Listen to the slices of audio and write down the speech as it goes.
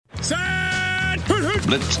Set!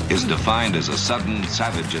 Blitz is defined as a sudden,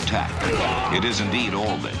 savage attack. It is indeed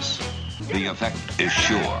all this. The effect is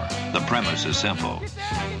sure. The premise is simple.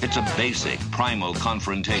 It's a basic, primal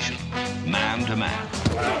confrontation, man to man.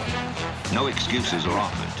 No excuses are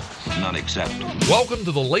offered, none accepted. Welcome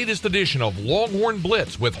to the latest edition of Longhorn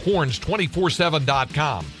Blitz with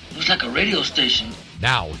horns247.com. Looks like a radio station.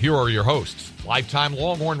 Now, here are your hosts, lifetime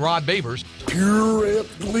Longhorn Rod Babers, Pure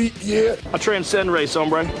athlete, yeah. I transcend race,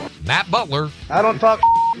 hombre. Matt Butler, I don't talk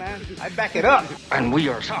man. I back it up. And we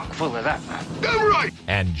are chock full of that, man. Damn right.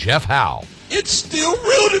 and Jeff Howe. It's still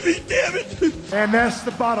real to me, damn it. And that's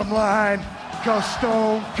the bottom line, because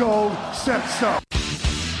Stone Cold said so.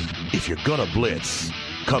 If you're gonna blitz,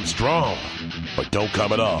 come strong, but don't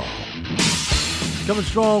come at all. Coming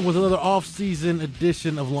strong with another off-season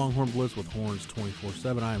edition of Longhorn Blitz with Horns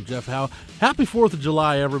 24/7. I am Jeff Howe. Happy 4th of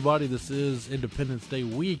July, everybody. This is Independence Day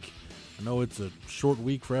week. I know it's a short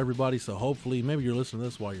week for everybody, so hopefully maybe you're listening to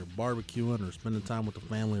this while you're barbecuing or spending time with the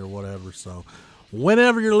family or whatever. So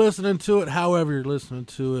whenever you're listening to it, however you're listening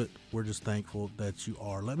to it, we're just thankful that you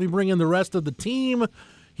are. Let me bring in the rest of the team.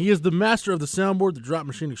 He is the master of the soundboard, the drop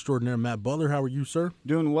machine extraordinaire, Matt Butler. How are you, sir?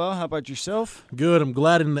 Doing well. How about yourself? Good. I'm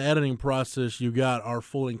glad in the editing process you got our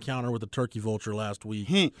full encounter with the turkey vulture last week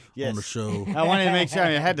Yes. on the show. I wanted to make sure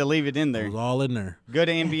I had to leave it in It there. was all in there. Good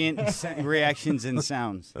ambient reactions and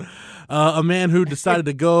sounds. A man who decided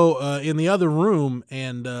to go in the other room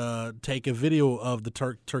and take a video of the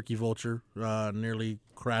turkey vulture nearly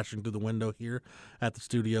crashing through the window here at the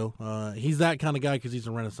studio. He's that kind of guy because he's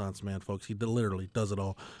a Renaissance man, folks. He literally does it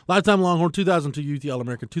all. Lifetime Longhorn, 2002 UT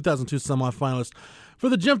All-American, 2002 semifinalist for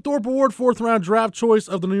the Jim Thorpe Award, 4th-round draft choice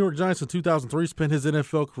of the New York Giants in 2003. Spent his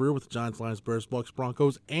NFL career with the Giants, Lions, Bears, Bucks,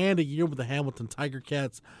 Broncos, and a year with the Hamilton Tiger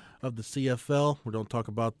Cats of the CFL. We don't talk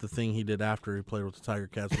about the thing he did after he played with the Tiger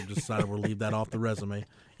Cats. We decided we'll leave that off the resume.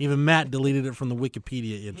 Even Matt deleted it from the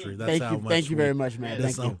Wikipedia entry. That's Thank you very much, man.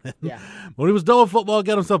 Thank you. Yeah. When he was done with football,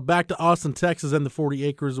 got himself back to Austin, Texas, and the 40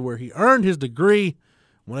 acres where he earned his degree.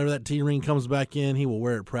 Whenever that T-ring comes back in, he will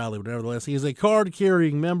wear it proudly. But nevertheless, he is a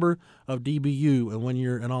card-carrying member of DBU, and when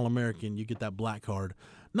you're an All-American, you get that black card.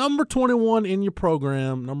 Number 21 in your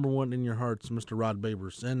program, number 1 in your hearts, Mr. Rod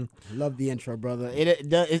Babers. And Love the intro, brother.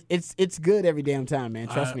 It's good every damn time, man.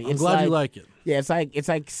 Trust me. I'm It's glad you like it. Yeah,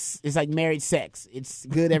 it's like married sex. It's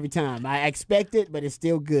good every time. I expect it, but it's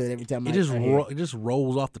still good every time. It just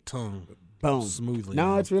rolls off the tongue. Boom. Smoothly.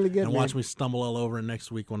 No, man. it's really good, And man. watch me stumble all over it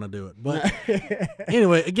next week when I do it. But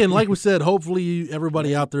anyway, again, like we said, hopefully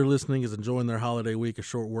everybody out there listening is enjoying their holiday week, a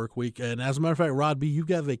short work week. And as a matter of fact, Rod B., you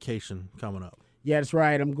got vacation coming up. Yeah, that's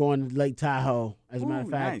right. I'm going to Lake Tahoe. As a matter of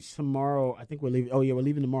fact, nice. tomorrow, I think we're leaving. Oh, yeah, we're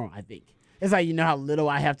leaving tomorrow, I think. It's like, you know how little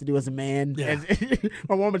I have to do as a man. Yeah.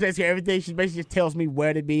 My woman takes care of everything. She basically just tells me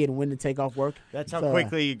where to be and when to take off work. That's how So,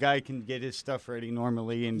 quickly a guy can get his stuff ready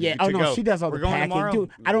normally. And Yeah. to Oh no, go. she does all We're the going packing. tomorrow? Dude,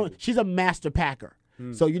 I don't. She's a master packer.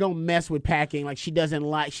 So you don't mess with packing. Like, she doesn't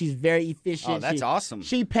like. She's very efficient. Oh, that's awesome.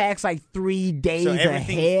 She packs like 3 days So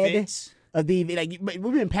everything ahead fits? of the like. We've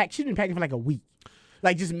been packed. She's been packing for like a week.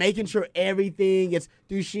 Like, just making sure everything is.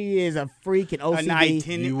 Dude, she is a freak and An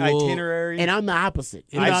OCD. itinerary. And I'm the opposite.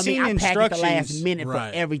 You know I've what I mean? seen I pack at the last instructions. minute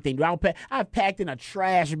Right. for everything. Dude, I've packed in a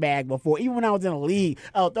trash bag before. Even when I was in a league.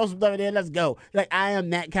 Oh, throw some stuff in there. Let's go. Like, I am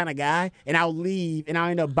that kind of guy. And I'll leave and I'll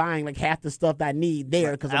end up buying like half the stuff that I need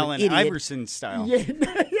there because I'm Allen an idiot. Iverson style. Yeah,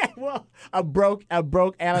 yeah. Well, I broke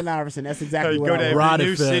Allen Iverson. That's exactly what Go I to was. every Rod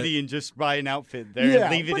new if, city and just buy an outfit there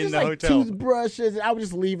and leave it but in it's the like hotel. Toothbrushes. I would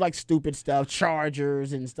just leave like stupid stuff,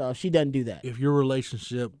 chargers and stuff. She doesn't do that. If your relationship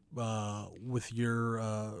with your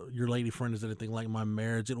lady friend is anything like my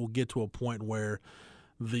marriage, it will get to a point where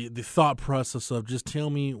the thought process of just tell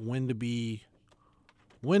me when to be,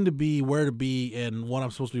 where to be, and what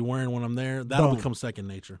I'm supposed to be wearing when I'm there, that'll Boom. become second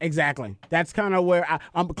nature. Exactly. That's kind of where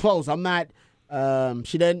I'm close. I'm not.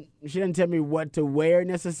 She doesn't tell me what to wear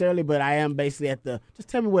necessarily, but I am basically at the. Just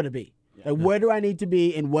tell me where to be. Like, where do I need to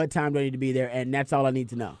be and what time do I need to be there, and that's all I need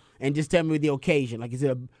to know. And just tell me the occasion. Like, is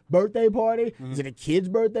it a birthday party? Is it a kid's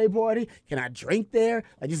birthday party? Can I drink there?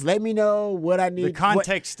 Like, just let me know what I need. The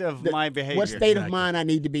context of my behavior. What state of mind I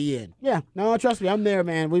need to be in. Yeah. No, trust me. I'm there,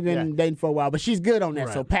 man. We've been dating for a while, but she's good on that.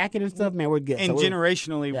 Right. So packing and stuff, man, we're good. And So we're-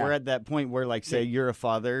 generationally, yeah. we're at that point where, like, say, you're a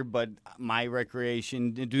father, but my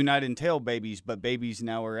recreation do not entail babies, but babies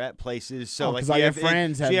now are at places. So, Oh, like, 'cause all your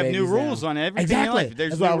friends have so you have new babies rules now. on everything. Exactly. In life. There's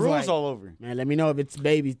That's why I new was rules like, all over. Man, let me know if it's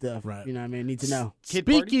baby stuff. Right. You know what I mean? Need to know. Kid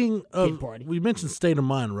party? Speaking of, Kid party. we mentioned state of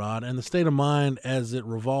mind, Rod, and the state of mind as it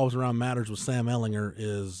revolves around matters with Sam Ehlinger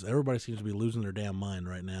is everybody seems to be losing their damn mind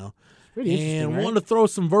right now. Pretty interesting, And right? wanted to throw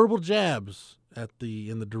some verbal jabs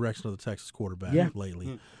in the direction of the Texas quarterback Yeah.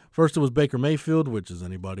 lately. First, it was Baker Mayfield, which is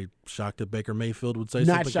anybody shocked that Baker Mayfield would say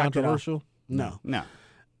Not something shocked at all. controversial? No.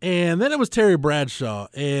 And then it was Terry Bradshaw,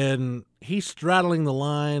 and he's straddling the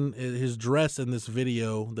line. His dress in this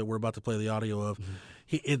video that we're about to play the audio of,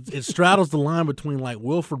 it straddles the line between like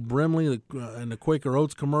Wilford Brimley in the Quaker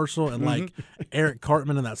Oats commercial and like Eric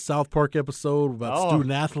Cartman in that South Park episode about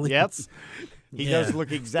student athletes. Yep. He does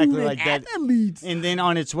look exactly like that. And then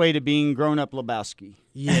on its way to being grown-up Lebowski.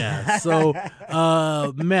 Yeah. So,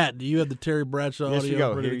 Matt, do you have the Terry Bradshaw Yes, audio you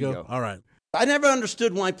go. ready Here to you go? go. All right. I never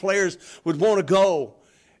understood why players would want to go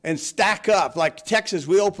and stack up. Like Texas,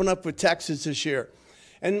 we open up with Texas this year.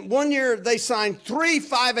 And one year they signed 3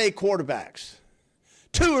 5A quarterbacks.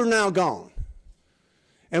 2 are now gone.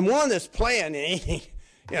 And one that's playing, he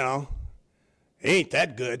ain't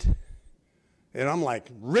that good. And I'm like,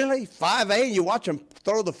 really? 5A? And you watch them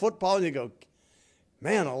throw the football and you go,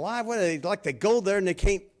 man alive, what are they like? They go there and they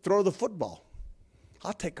can't throw the football.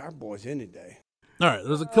 I'll take our boys any day. All right.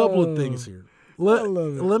 There's a couple of things here.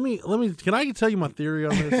 Let me. Can I tell you my theory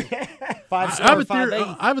on this? I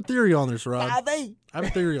have a theory on this, Rod. 5A. I have a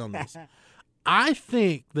theory on this. I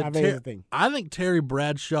think Terry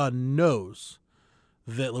Bradshaw knows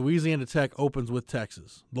that Louisiana Tech opens with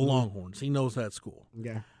Texas, the Longhorns. He knows that school.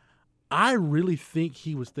 Yeah. I really think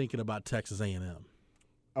he was thinking about Texas A&M.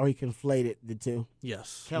 Oh, he conflated the two.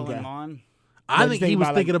 Yes. Kellen Mond. I think he was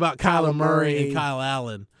thinking about Kyler Murray and Kyle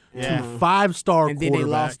Allen. Yeah. 2 5-star quarterbacks. And then they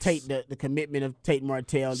lost the commitment of Tate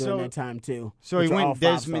Martell during that time, too. So he went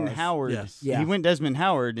Desmond 5 stars. Howard. Yes. Yeah. He went Desmond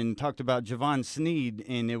Howard and talked about Javon Sneed,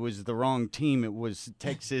 and it was the wrong team. It was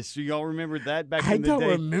Texas. Y'all remember that back in the day? I don't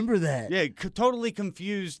remember that. Yeah, totally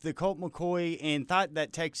confused the Colt McCoy and thought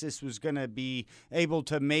that Texas was going to be able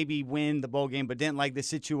to maybe win the bowl game, but didn't like the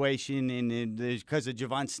situation. And because of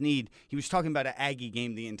Javon Sneed, he was talking about an Aggie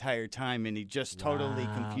game the entire time, and he just totally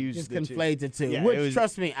confused Just the two. conflated the two. Yeah, Which,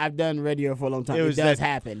 trust me, I've done radio for a long time. It It was does that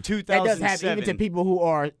happen. 2007. That does happen, even to people who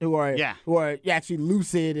are actually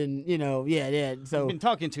lucid and So I've been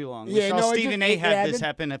talking too long. Yeah, We saw no, Stephen A. have this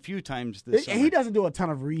happen a few times this summer. he doesn't do a ton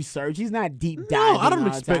of research. He's not deep diving. I don't all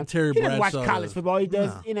the expect time. Terry He doesn't watch Bradshaw college to- football. He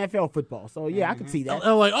does NFL football. So yeah, I can see that.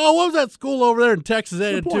 I'm like, what was that school over there in Texas?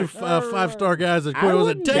 They had Good 2 point. 5-star guys that I quit. Was it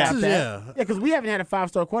wouldn't doubt Texas? that. Yeah. because we haven't had a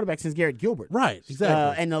 5-star quarterback since Garrett Gilbert. Right,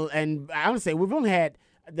 exactly. And I would say we've only had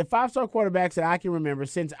the 5-star quarterbacks that I can remember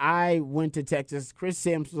since I went to Texas. Chris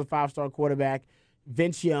Sims was a 5-star quarterback.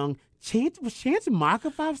 Vince Young. Was Chance Mock a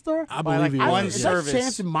 5-star? I believe he one was. service.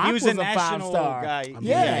 Chance Mock He was a a national 5-star guy. I believe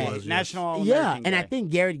Yeah. he was, yes. National Yeah, American and I guy. think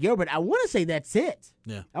Garrett Gilbert, I want to say that's it.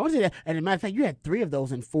 Yeah. I want to say that. And as a matter of fact, you had 3 of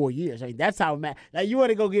those in 4 years. I mean, that's how Mac. Like, you want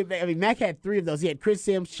to go get. Mac had 3 of those. He had Chris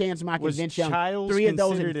Sims, Chance Mock, and Was Vince Young. Childs 3 of those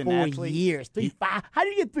considered in an 4 athlete? years. 3-5. How do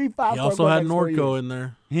you get 3 5-star? He also had quarterbacks 4 Norco years? in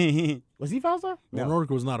there. Was he 5-star? Well, Norco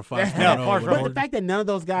was not a 5-star. No, far from But the fact that none of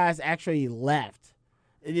those guys actually left,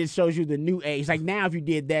 it just shows you the new age. Like now, if you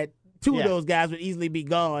did that, 2 of those guys would easily be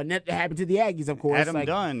gone. That happened to the Aggies, of course. Adam like,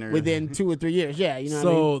 Dunn or- within 2 or 3 years. Yeah, you know. what I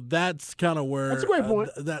mean? So that's kind of where. That's a great point.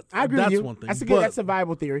 I agree that's with you. one thing. That's But that's a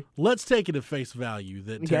viable theory. let's take it at face value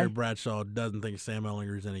that Okay. Terry Bradshaw doesn't think Sam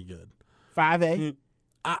Ehlinger is any good. 5A.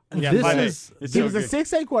 Yeah, this 5A. is It's He so was a good.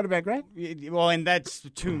 6A quarterback, right? Well, and that's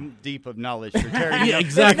too deep of knowledge for Terry. Yeah,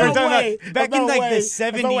 exactly. There's no way. Back There's in no like way. the There's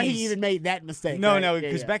 70s. no way he even made that mistake. No, right? no, Yeah,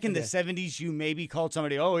 because yeah, back in the yeah. 70s, you maybe called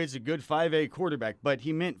somebody, oh, it's a good 5A quarterback, but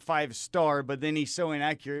he meant 5-star, but then he's so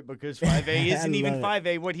inaccurate because 5A isn't even love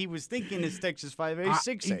 5A. What he was thinking is Texas 5A,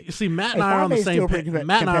 6A. You see, Matt Hey, and I are on the 5A is same still page. pretty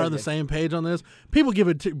Matt and I are on the competitive. same page on this. People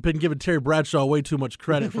been giving Terry Bradshaw way too much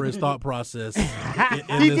credit for his thought process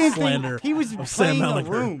in He this did slander. He was of Sam playing a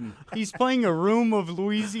Ehlinger. room. He's playing a room of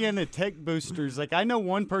Louisiana Tech boosters. Like I know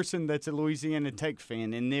one person that's a Louisiana Tech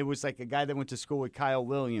fan, and it was like a guy that went to school with Kyle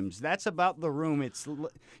Williams. That's about the room. It's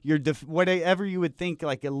whatever you would think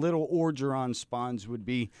like a little Orgeron Spawns would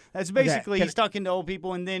be. That's basically Can- he's talking to old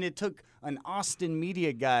people, and then it took an Austin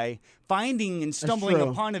media guy finding and stumbling true.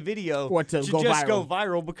 upon a video For it to go just go viral.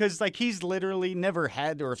 viral because like he's literally never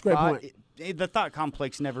had or a great thought. point. The thought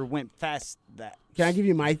complex never went past that. Can I give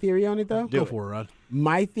you my theory on it, though? Go for it, Rod.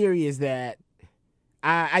 My theory is that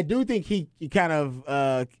I do think he kind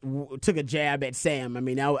of took a jab at Sam. I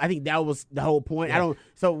mean, I think that was the whole point.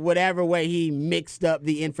 So whatever way he mixed up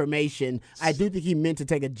the information, I do think he meant to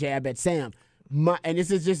take a jab at Sam. And this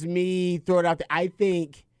is just me throwing it out there. I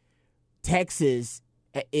think Texas,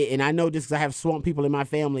 and I know this because I have swamp people in my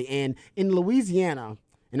family, and in Louisiana,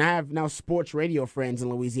 and I have now sports radio friends in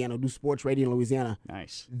Louisiana who do sports radio in Louisiana.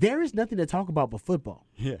 Nice. There is nothing to talk about but football.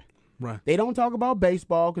 Yeah. Right. They don't talk about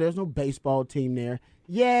baseball because there's no baseball team there.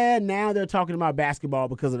 Yeah, now they're talking about basketball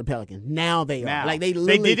because of the Pelicans. Now they are. Now. Like They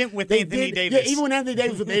literally, didn't with Anthony Davis. Yeah, even when Anthony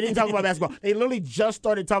Davis, they didn't talk about basketball. They literally just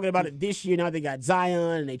started talking about it this year. Now they got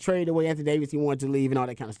Zion, and they traded away Anthony Davis. He wanted to leave and all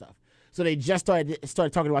that kind of stuff. So they just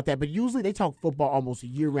started talking about that. But usually they talk football almost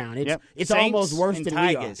year round. It's Saints almost worse and than we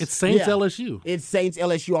are. Tigers. It's Saints LSU. It's Saints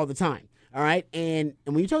LSU all the time. All right, and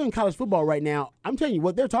when you're talking college football right now, I'm telling you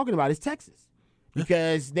what they're talking about is Texas.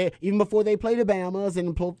 Because they even before they play the Bamas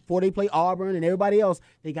and before they play Auburn and everybody else,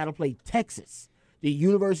 they got to play Texas, the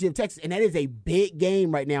University of Texas, and that is a big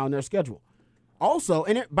game right now in their schedule. Also,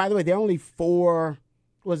 and by the way, there are only 4.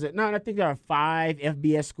 Was it? No, I think there are 5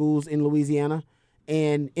 FBS schools in Louisiana,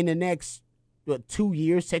 and in the next 2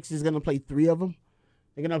 years, Texas is going to play 3 of them.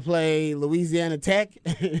 They're going to play Louisiana Tech.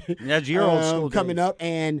 That's your old school coming days. up,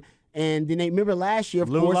 and then they remember last year, of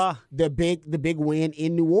Lula. course, the big win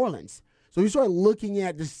in New Orleans. So you start looking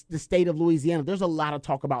at the state of Louisiana, there's a lot of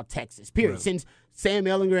talk about Texas, period. Right. Since Sam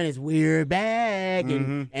Ehlinger and his weird bag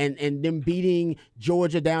and them beating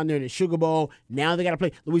Georgia down there in the Sugar Bowl, now they got to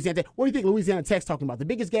play Louisiana Tech. What do you think Louisiana Tech's talking about? The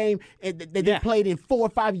biggest game that they played in 4 or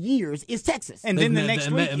 5 years is Texas. And then the next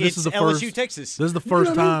week, it's LSU, Texas. This is the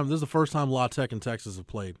first time. This is the first time La Tech and Texas have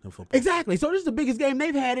played in football. Exactly. So this is the biggest game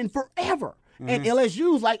they've had in forever. And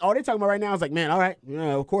LSU's like, all they're talking about right now is like, man, all right,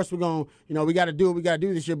 of course we're going to, we got to do what we got to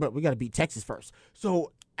do this year, but we got to beat Texas first.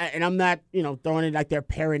 So, and I'm not, throwing it like they're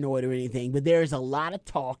paranoid or anything, but there's a lot of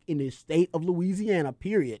talk in the state of Louisiana,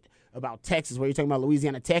 period, about Texas, where you're talking about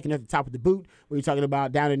Louisiana Tech and at the top of the boot, where you're talking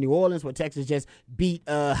about down in New Orleans, where Texas just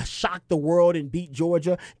shocked the world and beat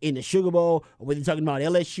Georgia in the Sugar Bowl, or whether you're talking about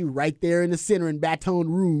LSU right there in the center in Baton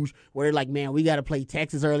Rouge, where they're like, man, we got to play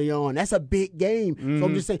Texas early on. That's a big game. So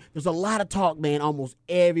I'm just saying, there's a lot of talk, man, almost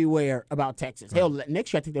everywhere about Texas. Hell,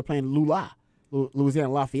 next year I think they're playing Louisiana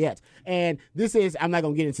Lafayette. And this is, I'm not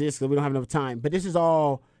going to get into this because we don't have enough time, but this is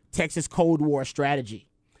all Texas Cold War strategy.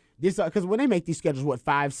 This because when they make these schedules,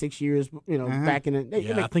 5-6 years, back in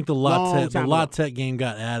the I think the La Tech game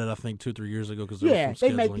got added. I think 2-3 years ago because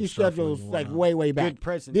they make these schedules like way back. Good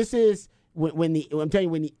presence. This is when I'm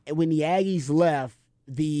telling you when the Aggies left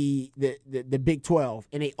the Big 12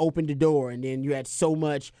 and they opened the door, and then you had so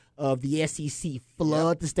much of the SEC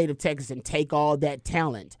flood the state of Texas and take all that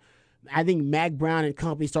talent. I think Mack Brown and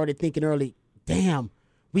company started thinking early, damn.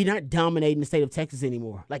 We're not dominating the state of Texas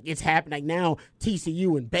anymore. Like, it's happening. Like, now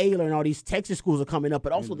TCU and Baylor and all these Texas schools are coming up,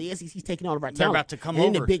 but also the SEC's taking all of our talent. They're about to come and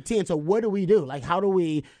over. in the Big Ten. So what do we do? Like, how do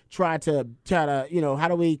we try to how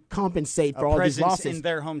do we compensate for all these losses? In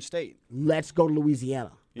their home state. Let's go to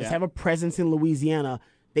Louisiana. Let's have a presence in Louisiana.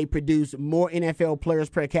 They produce more NFL players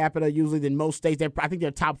per capita usually than most states. I think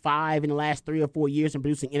they're top 5 in the last 3 or 4 years in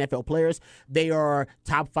producing NFL players. They are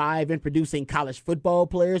top 5 in producing college football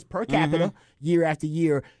players per capita year after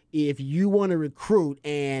year. If you want to recruit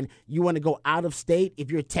and you want to go out of state, if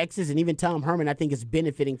you're Texas, and even Tom Herman, I think is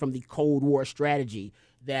benefiting from the Cold War strategy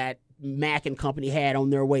that Mack and company had on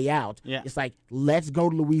their way out. Yeah. It's like, let's go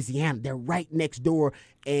to Louisiana. They're right next door,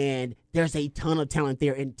 and there's a ton of talent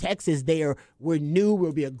there. In Texas, we're new.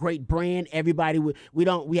 We'll be a great brand. Everybody,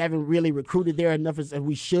 we haven't really recruited there enough as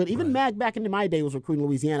we should. Even Mack back in my day was recruiting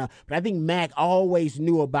Louisiana, but I think Mack always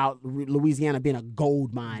knew about Louisiana being a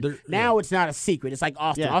gold mine. Now it's not a secret. It's like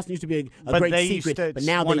Austin. Yeah. Austin used to be a great secret, but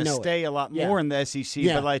now they know it. They used to stay a lot more in the SEC.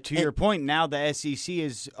 But like to your point, now the SEC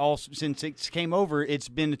is all since it came over, it's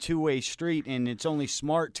been a two-way street, and it's only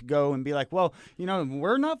smart to go and be like, well,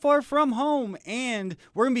 we're not far from home, and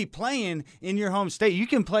we're gonna be playing in your home state. You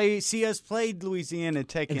can see us play Louisiana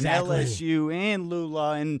Tech and LSU and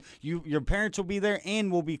Lula, and your parents will be there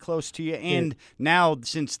and we'll be close to you. And now,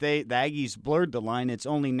 since the Aggies blurred the line, it's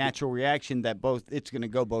only natural reaction that it's going to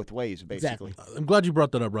go both ways, basically. Exactly. I'm glad you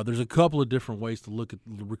brought that up, bro. There's a couple of different ways to look at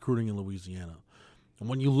recruiting in Louisiana. And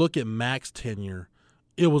when you look at Mack's tenure,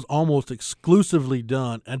 it was almost exclusively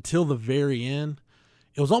done until the very end.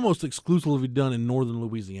 It was almost exclusively done in northern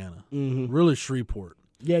Louisiana, really Shreveport.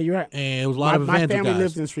 Yeah, you're right. And it was a lot of evangel guys. My family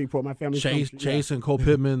lives in Shreveport. My family Chase and Cole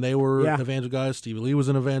Pittman, they were evangel guys. Stevie Lee was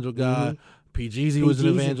an evangel guy. P. Jeezy was an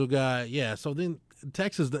evangel guy. Yeah, so then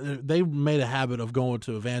Texas, they made a habit of going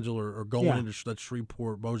to evangel or going into that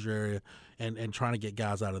Shreveport, Bossier area and trying to get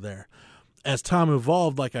guys out of there. As time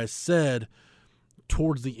evolved, like I said,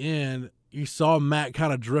 towards the end, you saw Mack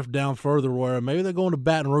kind of drift down further where maybe they're going to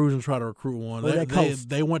Baton Rouge and try to recruit one.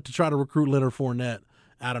 They went to try to recruit Leonard Fournette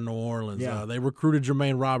out of New Orleans. Yeah. They recruited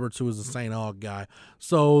Jermaine Roberts, who was a St. Aug guy.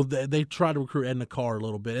 So they tried to recruit Edna Carr a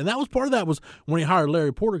little bit. And that was part of that was when he hired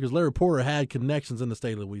Larry Porter, because Larry Porter had connections in the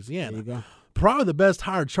state of Louisiana. There you go. Probably the best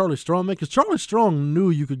hired Charlie Strong, because Charlie Strong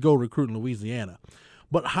knew you could go recruit in Louisiana.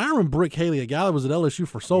 But hiring Brick Haley, a guy that was at LSU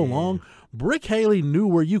for so long, Brick Haley knew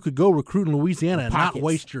where you could go recruit in Louisiana and not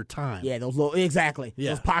waste your time. Yeah, those little exactly.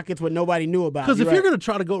 Yeah. Those pockets where nobody knew about. Because if you're going to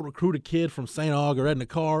try to go recruit a kid from St. Aug or Edna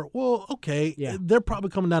Carr, well, okay, they're probably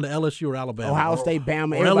coming down to LSU or Alabama, Ohio State,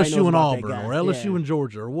 Bama, or everybody LSU knows and about Auburn, that guy. or LSU and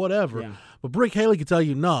Georgia, or whatever. Yeah. But Brick Haley could tell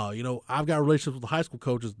you, no, I've got relationships with the high school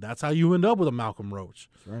coaches. That's how you end up with a Malcolm Roach,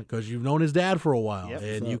 because you've known his dad for a while,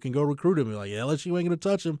 and you can go recruit him. You're like, LSU ain't going to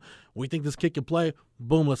touch him. We think this kid can play.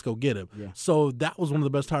 Boom, let's go get him. Yeah. So that was one of the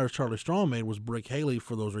best hires Charlie Strong made, was Brick Haley,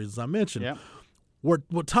 for those reasons I mentioned. Yep.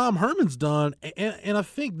 What Tom Herman's done, and I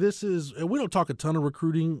think this is, and we don't talk a ton of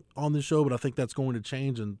recruiting on this show, but I think that's going to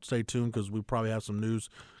change, and stay tuned because we probably have some news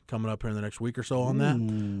coming up here in the next week or so on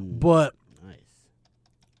that. But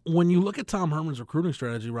when you look at Tom Herman's recruiting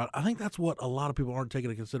strategy, Rod, I think that's what a lot of people aren't taking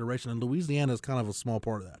into consideration, and Louisiana is kind of a small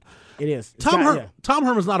part of that. It is. Tom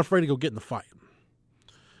Herman's not afraid to go get in the fight.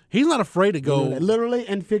 He's not afraid to go literally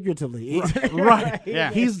and figuratively. Right.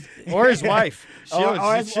 Yeah. He's or his wife.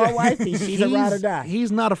 or his wife. She's a ride or die.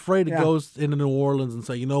 He's not afraid to go into New Orleans and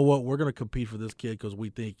say, you know what, we're going to compete for this kid because we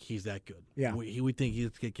think he's that good. Yeah. We think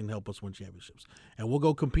this kid can help us win championships. And we'll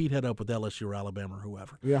go compete head up with LSU or Alabama or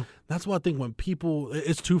whoever. Yeah. That's why I think when people –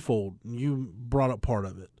 it's twofold. You brought up part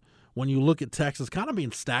of it. When you look at Texas kind of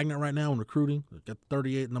being stagnant right now in recruiting, got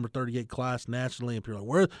number 38 class nationally, and people are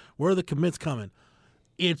like, where are the commits coming?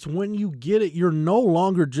 It's when you get it, you're no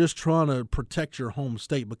longer just trying to protect your home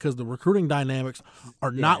state, because the recruiting dynamics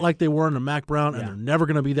are not like they were in the Mac Brown, and they're never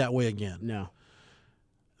going to be that way again. No.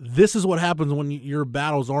 This is what happens when your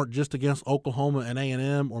battles aren't just against Oklahoma and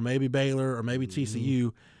A&M or maybe Baylor or maybe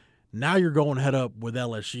TCU. Now you're going head up with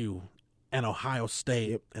LSU and Ohio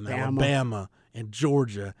State and Alabama and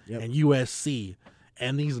Georgia and USC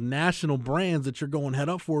and these national brands that you're going head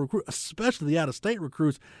up for, especially the out-of-state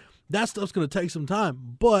recruits. That stuff's going to take some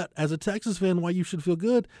time. But as a Texas fan, why you should feel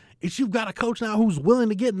good is you've got a coach now who's willing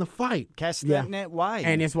to get in the fight. Cast that net wide.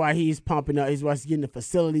 And that's why he's pumping up. That's why he's getting the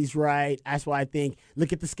facilities right. That's why I think,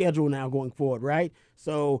 look at the schedule now going forward, right?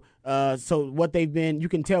 So what they've been, you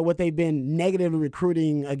can tell what they've been negatively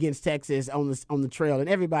recruiting against Texas on the trail, and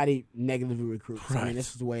everybody negatively recruits. Right. I mean,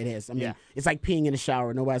 this is the way it is. I mean, it's like peeing in the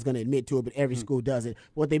shower. Nobody's going to admit to it, but every school does it.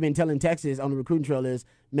 What they've been telling Texas on the recruiting trail is,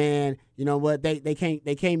 man, you know what? They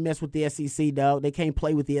can't mess with the SEC, dog. They can't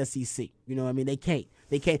play with the SEC. You know what I mean? They can't.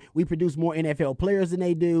 We produce more NFL players than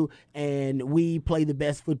they do, and we play the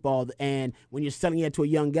best football. And when you're selling it to a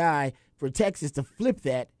young guy, for Texas to flip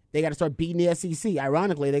that, they got to start beating the SEC.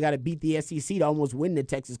 Ironically, they got to beat the SEC to almost win the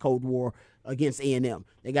Texas Cold War against A&M.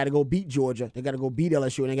 They got to go beat Georgia. They got to go beat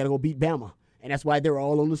LSU, and they got to go beat Bama. And that's why they're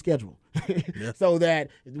all on the schedule. So that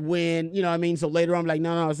when, you know what I mean, so later on, I'm like,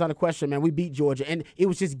 no, it's not a question, man. We beat Georgia. And it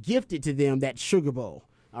was just gifted to them, that Sugar Bowl.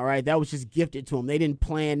 All right, that was just gifted to them. They didn't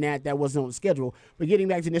plan that. That wasn't on the schedule. But getting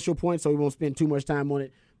back to the initial point, so we won't spend too much time on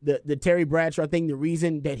it, the Terry Bradshaw thing, the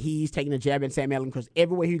reason that he's taking a jab at Sam Ellinger, because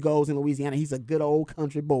everywhere he goes in Louisiana, he's a good old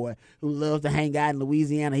country boy who loves to hang out in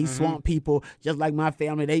Louisiana. He's swamp people, just like my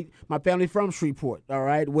family. My family from Shreveport, all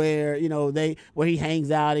right, where he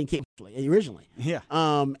hangs out in originally. Yeah.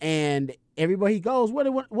 And everywhere he goes, what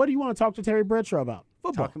do you want to talk to Terry Bradshaw about?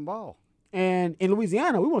 Football. Talking ball. And in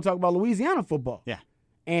Louisiana, we want to talk about Louisiana football. Yeah.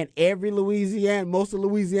 And most of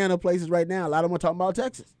Louisiana places right now, a lot of them are talking about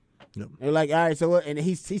Texas. Yep. They're like, all right, so what? And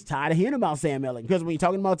he's tired of hearing about Sam Ellinger, because when you're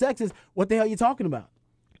talking about Texas, what the hell are you talking about?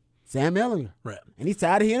 Sam Ellinger. Right. And he's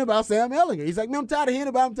tired of hearing about Sam Ellinger. He's like, man, I'm tired of hearing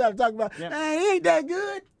about him. I'm tired of talking about, man, he ain't that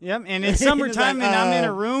good. Yep, and it's summertime, and I'm in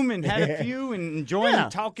a room and had a few and enjoying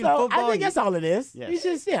talking football. I think that's all it is. Yes. He's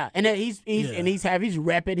just and then he's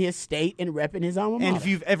repping his state and repping his alma mater. And if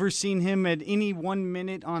you've ever seen him at any 1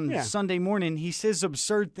 minute on Sunday morning, he says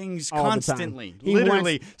absurd things all constantly.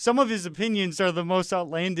 Literally, some of his opinions are the most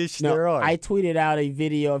outlandish there are. I tweeted out a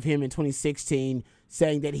video of him in 2016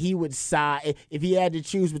 saying that he would side, if he had to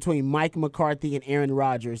choose between Mike McCarthy and Aaron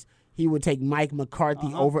Rodgers, he would take Mike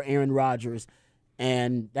McCarthy over Aaron Rodgers.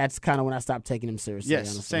 And that's kind of when I stopped taking him seriously.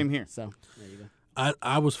 Yes, honestly. same here. So there you go.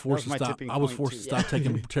 I was forced to stop. I was forced too. to stop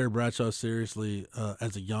taking Terry Bradshaw seriously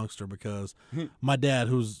as a youngster, because my dad,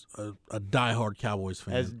 who's a diehard Cowboys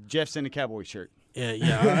fan, as Jeff's in a Cowboy shirt. I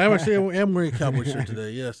actually am wearing a Cowboy shirt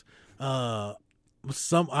today. Yes.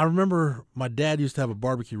 I remember my dad used to have a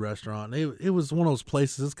barbecue restaurant. It was one of those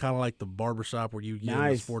places. It's kind of like the barbershop where you get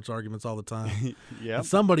into sports arguments all the time. Yeah.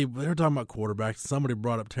 They were talking about quarterbacks. Somebody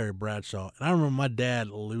brought up Terry Bradshaw, and I remember my dad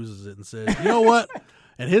loses it and says, "You know what?"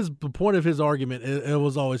 And the point of his argument, it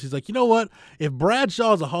was always, he's like, "You know what? If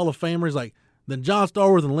Bradshaw's a Hall of Famer, he's like, then John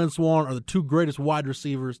Stallworth and Lynn Swann are the two greatest wide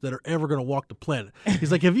receivers that are ever going to walk the planet.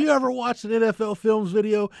 He's like, have you ever watched an NFL Films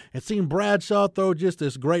video and seen Bradshaw throw just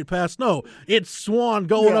this great pass? No, it's Swann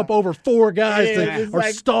going up over 4 guys or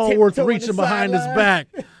like Stallworth reaching behind his back.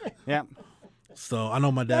 Yeah. So I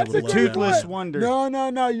know my dad would love toothless that. wonder.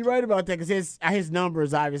 No, you're right about that because his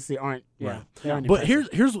numbers obviously aren't. Right. Aren't But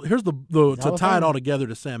impressive. here's the to tie it all together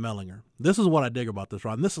to Sam Ehlinger. This is what I dig about this,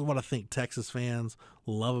 Ron. This is what I think Texas fans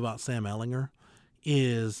love about Sam Ehlinger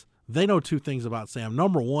is they know 2 things about Sam.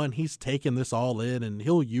 Number one, he's taken this all in and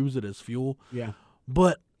he'll use it as fuel. Yeah.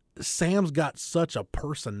 But Sam's got such a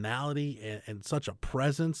personality and such a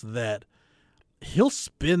presence that he'll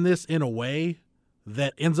spin this in a way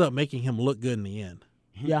that ends up making him look good in the end.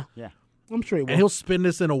 Yeah. I'm sure he will. And he'll spin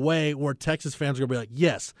this in a way where Texas fans are going to be like,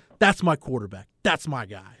 yes, that's my quarterback. That's my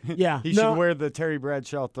guy. Yeah. He should wear the Terry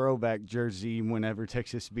Bradshaw throwback jersey whenever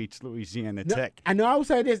Texas beats Louisiana Tech. I know I would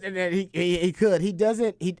say this, and that he could. He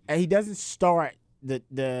doesn't start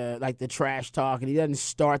the trash talk, and he doesn't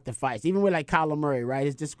start the fights. Even with like Kyler Murray, right?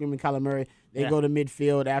 His disagreement with Kyler Murray, they go to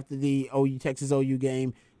midfield after the Texas OU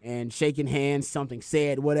game and shaking hands, something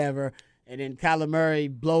said, whatever. And then Kyler Murray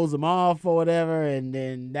blows them off or whatever, and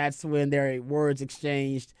then that's when their words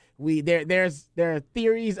exchanged. There are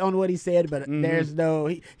theories on what he said, but there's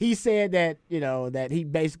no. He said that that he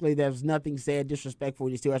basically there's nothing said disrespectful.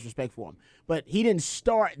 He still has respect for him, but he didn't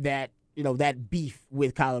start that that beef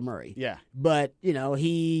with Kyler Murray. Yeah, but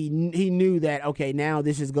he knew that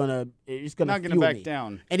it's gonna not gonna back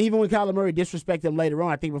down. And even when Kyler Murray disrespected him later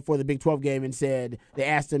on, I think before the Big 12 game, and said they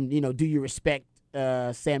asked him, do you respect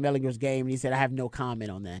Sam Ehlinger's game, and he said, I have no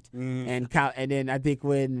comment on that. And then I think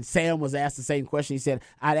when Sam was asked the same question, he said,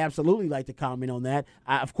 I'd absolutely like to comment on that.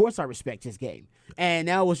 Of course I respect his game. And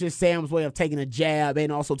that was just Sam's way of taking a jab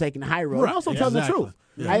and also taking the high road. Right. And also telling the truth.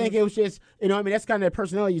 Yeah. I think it was just, that's kind of the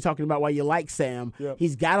personality you're talking about, why you like Sam. Yep.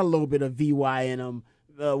 He's got a little bit of VY in him.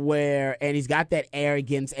 And he's got that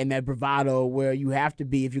arrogance and that bravado where you have to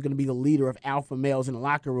be if you're going to be the leader of alpha males in the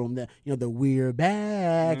locker room. The we're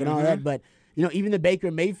back and all that. But even the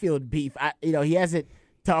Baker Mayfield beef, he hasn't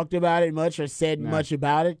talked about it much or said much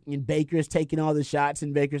about it. And Baker's taking all the shots,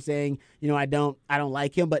 and Baker's saying, I don't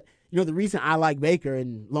like him. But the reason I like Baker,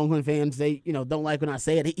 and Longhorn fans, they don't like when I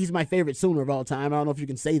say it. He's my favorite Sooner of all time. I don't know if you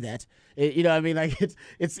can say that. What I mean? Like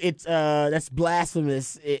it's that's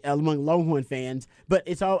blasphemous among Longhorn fans. But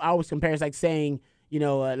it's all I always compare. It's like saying,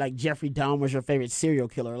 like Jeffrey Dahmer's your favorite serial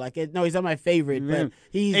killer. Like, no, he's not my favorite, but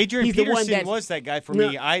Adrian he's Peterson the one that was that guy for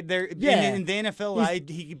me. In the NFL,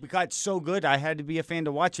 he got so good, I had to be a fan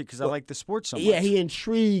to watch it because I like the sport so much. Yeah, he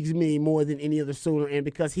intrigues me more than any other Sooner, and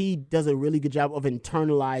because he does a really good job of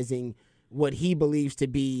internalizing what he believes to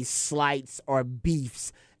be slights or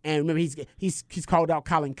beefs. And remember, he's called out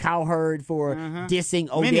Colin Cowherd for dissing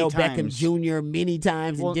Odell Beckham Jr. many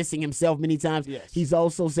times and dissing himself many times. Yes. He's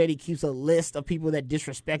also said he keeps a list of people that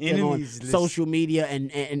disrespect him on social media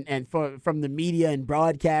and from the media and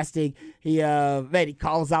broadcasting. He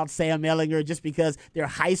calls out Sam Ehlinger just because they're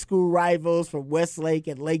high school rivals from Westlake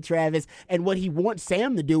and Lake Travis. And what he wants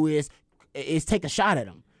Sam to do is take a shot at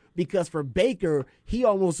him. Because for Baker, he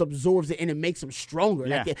almost absorbs it and it makes him stronger.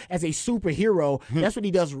 Yeah. Like as a superhero, that's what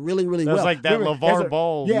he does really, really well. That's like that LeVar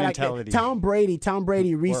Ball mentality. Like Tom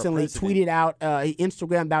Brady recently tweeted out, he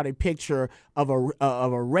Instagrammed out a picture of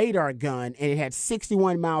a radar gun, and it had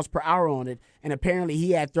 61 miles per hour on it. And apparently,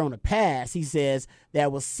 he had thrown a pass. He says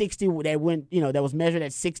that was that was measured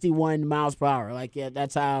at 61 miles per hour. Like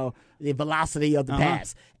that's how the velocity of the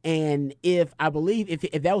pass. And if that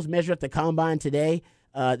was measured at the combine today.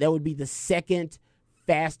 That would be the second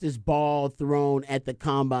fastest ball thrown at the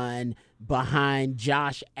combine behind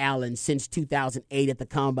Josh Allen since 2008 at the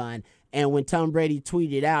combine. And when Tom Brady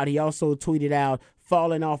tweeted out, he also tweeted out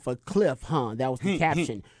falling off a cliff, That was the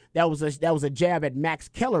caption. That was a jab at Max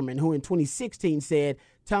Kellerman, who in 2016 said,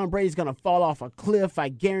 Tom Brady's going to fall off a cliff. I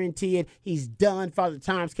guarantee it. He's done. Father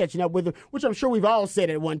Time's catching up with him, which I'm sure we've all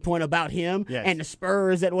said at one point about him and the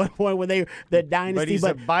Spurs at one point when the dynasty. But he's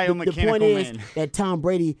a biomechanical the point is man. that Tom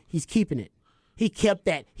Brady, he's keeping it. He kept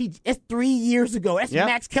that. That's 3 years ago. That's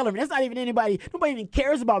Max Kellerman. That's not even anybody. Nobody even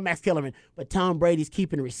cares about Max Kellerman. But Tom Brady's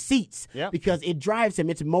keeping receipts because it drives him.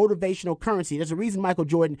 It's motivational currency. There's a reason Michael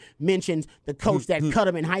Jordan mentions the coach that cut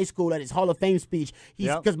him in high school at his Hall of Fame speech.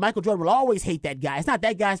 Because Michael Jordan will always hate that guy. It's not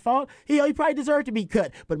that guy's fault. He probably deserved to be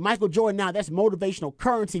cut. But Michael Jordan now, that's motivational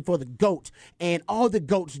currency for the GOAT. And all the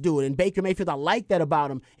GOATs do it. And Baker Mayfield, I like that about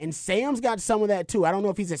him. And Sam's got some of that too. I don't know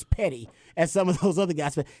if he's as petty as some of those other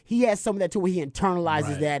guys, but he has some of that too where he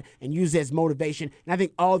internalizes that and uses it as motivation. And I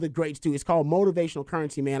think all the greats do. It's called motivational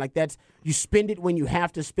currency, man. Like that's you spend it when you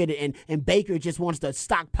have to spend it. And Baker just wants to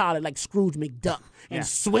stockpile it like Scrooge McDuck and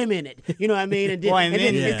swim in it. You know what I mean? And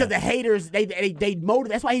then because the haters, they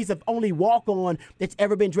motivate. That's why he's the only walk-on that's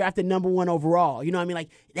ever been drafted #1 overall. You know what I mean? Like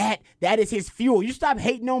that is his fuel. You stop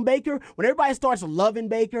hating on Baker, when everybody starts loving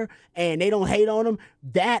Baker and they don't hate on him,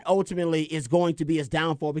 that ultimately is going to be his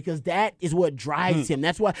downfall because that is what drives him.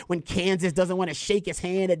 That's why when Kansas doesn't want to shake his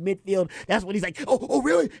hand at midfield, that's when he's like, oh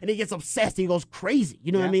really? And he gets obsessed. He goes crazy.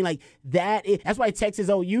 You know what I mean? Like that's why Texas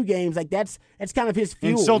OU games, like that's kind of his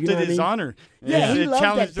fuel. Insulted you know his honor. Yeah, he loves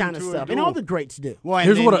that kind of stuff. And all the greats do. Well,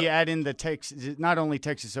 and then you add in the Texas, not only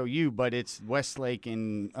Texas OU, but it's Westlake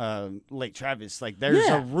and Lake Travis. Like there's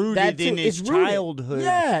a rooted in his childhood.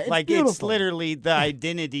 Yeah, it's like beautiful. It's literally the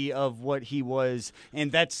identity of what he was,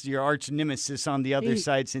 and that's your arch nemesis on the other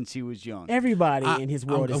side since he was young. Everybody in his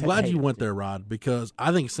world. I'm glad you went there, Rod, because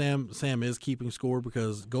I think Sam is keeping score.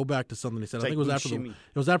 Because go back to something he said. I think it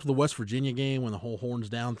was after the West Virginia game when the whole horns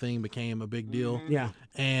down thing became a big deal. Yeah,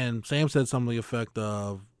 and Sam said something to the effect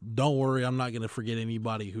of, "Don't worry, I'm not going to forget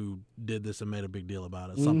anybody who did this and made a big deal about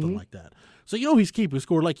it." Something like that. So he's keeping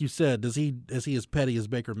score, like you said. Is he as petty as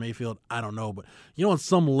Baker Mayfield? I don't know, but on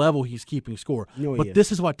some level he's keeping score. But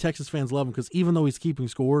this is why Texas fans love him, because even though he's keeping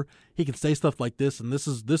score, he can say stuff like this, and this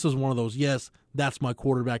is one of those yes, that's my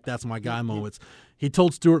quarterback, that's my guy moments. He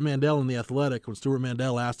told Stuart Mandel in The Athletic when Stuart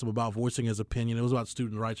Mandel asked him about voicing his opinion. It was about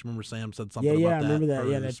student rights. Remember Sam said something about that? I remember that.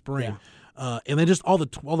 In the spring. And then just all the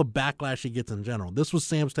backlash he gets in general. This was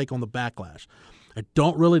Sam's take on the backlash. I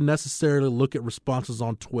don't really necessarily look at responses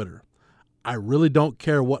on Twitter. I really don't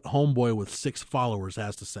care what homeboy with 6 followers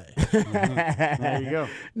has to say. There you go.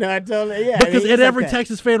 No, I totally, yeah. Because every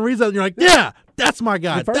Texas fan reads that and you're like, yeah, that's my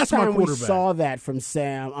guy. That's my quarterback. The first time we saw that from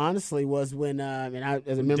Sam, honestly, was when, and I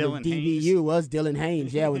as a member of DBU, was Dylan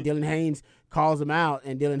Haynes. Yeah, when Dylan Haynes calls him out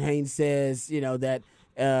and Dylan Haynes says, that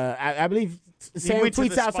I believe Sam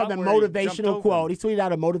tweets out something motivational quote. He tweeted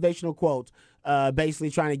out a motivational quote, basically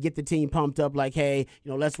trying to get the team pumped up, like, "Hey,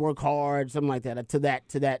 let's work hard," something like that. To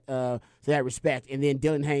that respect, and then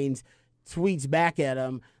Dylan Haynes tweets back at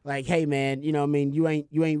him like, "Hey, man, you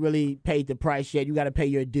ain't really paid the price yet. You got to pay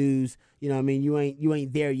your dues. You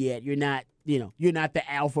ain't there yet. You're not the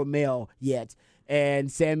alpha male yet."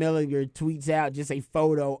 And Sam Ehlinger tweets out just a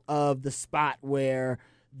photo of the spot where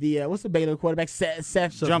the what's the Baylor quarterback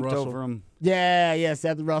Seth jumped Russell. over him. Yeah,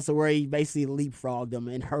 Seth Russell, where he basically leapfrogged him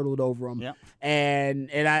and hurtled over him. Yeah. And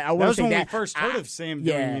I want to say when that we first heard of Sam.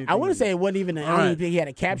 Yeah, I want to say it wasn't even. I don't even think he had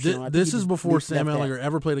a caption on it. This is before Sam Ehlinger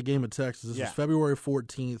ever played a game at Texas. This was February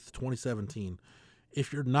 14th, 2017.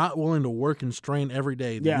 If you're not willing to work and strain every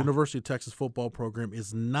day, the University of Texas football program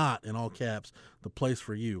is not, in all caps, the place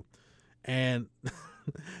for you. And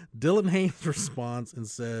Dylan Haynes responds and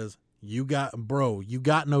says, You got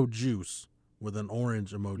no juice, with an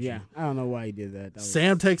orange emoji. Yeah, I don't know why he did that.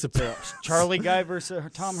 Sam takes a picture. Charlie guy versus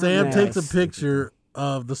Tom Sam Herman. takes a picture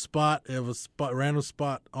of a random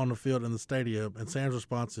spot on the field in the stadium, and Sam's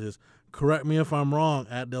response is, "Correct me if I'm wrong,"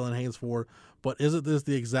 at Dylan Haynes 4, but isn't this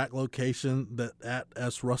the exact location that at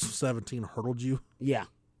S Russell 17 hurtled you? Yeah.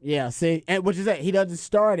 See, and which is that he doesn't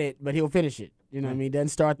start it, but he'll finish it. You know what I mean? He doesn't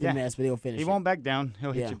start the mess, but he'll finish it. He won't back down.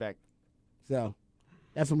 He'll hit you back. So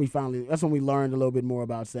that's when we learned a little bit more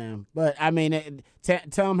about Sam. But I mean,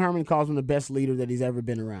 Tom Herman calls him the best leader that he's ever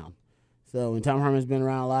been around. So, and Tom Herman's been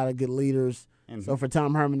around a lot of good leaders. So for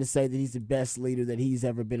Tom Herman to say that he's the best leader that he's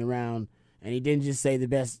ever been around, and he didn't just say the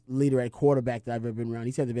best leader at quarterback that I've ever been around,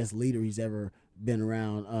 he said the best leader he's ever been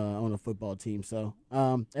around on a football team. So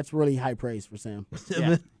that's really high praise for Sam.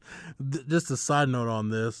 Yeah. Just a side note on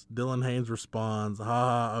this, Dylan Haynes responds,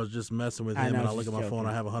 I was just messing with him, and I look at my phone,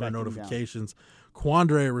 I have 100 notifications.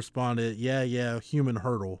 Quandre responded, yeah, human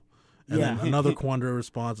hurdle. And then another Quandre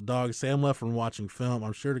response, dog, Sam left from watching film.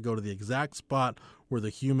 I'm sure to go to the exact spot where the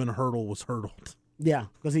human hurdle was hurdled. Yeah,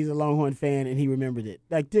 because he's a Longhorn fan and he remembered it.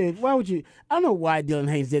 Like, dude, why would you? I don't know why Dylan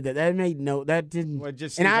Haynes did that. That didn't. Well, it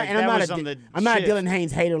just and seems I'm like not a Dylan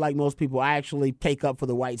Haynes hater like most people. I actually take up for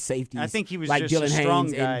the white safeties. I think he was like just Dylan a strong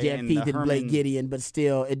Haynes guy and Jeff Heath and Blake Gideon, but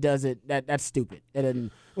still, it doesn't. That's stupid. It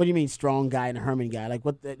doesn't. What do you mean, strong guy and a Herman guy? Like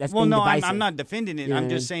what? That's well, being no, divisive. I'm not defending it. I'm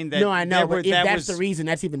just saying that. No, I know, but if that's was the reason,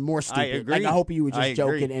 that's even more stupid. I agree. Like I hope you were just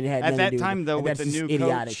joking and it had at nothing that to do time with it. though Like, with the that's new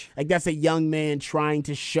idiotic. coach. Like that's a young man trying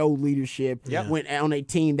to show leadership. Yep. When on a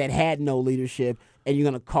team that had no leadership, and you're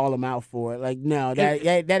gonna call them out for it. Like, no,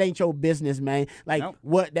 that ain't your business, man. Like,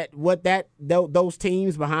 Nope. those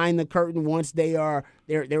teams behind the curtain, once they're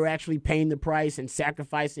actually paying the price and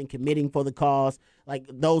sacrificing, committing for the cause. Like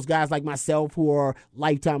those guys like myself who are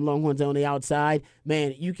lifetime Longhorns on the outside,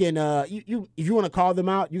 man, you can you if you want to call them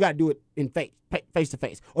out, you got to do it in face to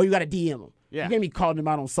face, or you got to DM them. Yeah. You can't be calling them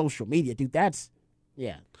out on social media, dude. That's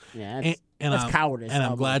cowardice. And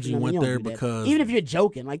I'm glad you went there because even if you're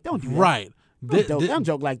joking, like don't do that. Right. Don't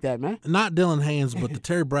joke like that, man. Not Dylan Haynes, but the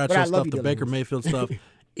Terry Bradshaw stuff, the Baker Mayfield stuff.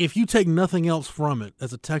 If you take nothing else from it,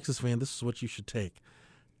 as a Texas fan, this is what you should take.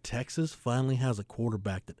 Texas finally has a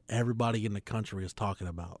quarterback that everybody in the country is talking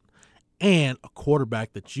about, and a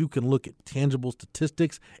quarterback that you can look at tangible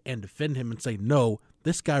statistics and defend him and say, no,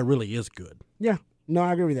 this guy really is good. Yeah. No,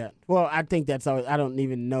 I agree with that. Well, I think that's always, I don't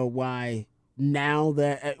even know why now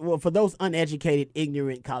that, for those uneducated,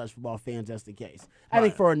 ignorant college football fans, that's the case. I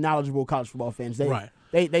think for knowledgeable college football fans,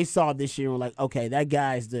 they saw this year and were like, okay, that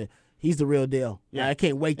guy's he's the real deal. Yeah, I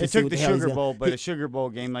can't wait to see what the hell Sugar Bowl, but a Sugar Bowl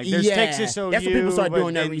game. Like, there's Texas OU. That's when people start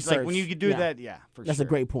doing their research. Like, when you could do that, that's a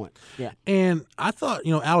great point. Yeah. And I thought,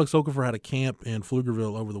 Alex Okafor had a camp in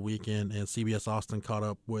Pflugerville over the weekend, and CBS Austin caught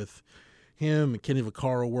up with him. And Kenny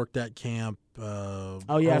Vaccaro worked that camp. I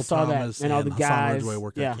saw Thomas that. And all the Hassan guys. Ridgeway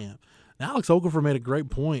worked that camp. And Alex Okafor made a great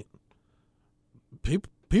point.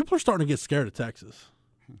 People are starting to get scared of Texas.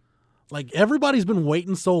 Like, everybody's been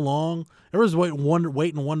waiting so long. Everyone's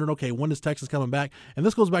waiting and wondering, okay, when is Texas coming back? And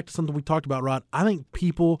this goes back to something we talked about, Rod. I think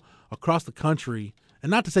people across the country, and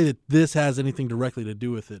not to say that this has anything directly to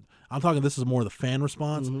do with it. I'm talking this is more the fan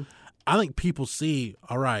response. Mm-hmm. I think people see,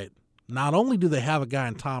 all right, not only do they have a guy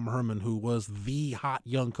in Tom Herman who was the hot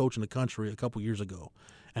young coach in the country a couple years ago,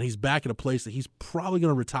 and he's back at a place that he's probably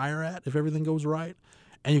going to retire at if everything goes right.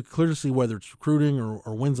 And you can clearly see whether it's recruiting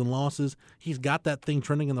or wins and losses, he's got that thing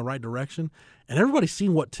trending in the right direction. And everybody's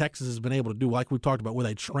seen what Texas has been able to do, like we talked about, with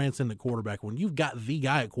a transcendent quarterback. When you've got the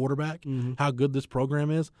guy at quarterback, how good this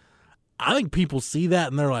program is, I think people see that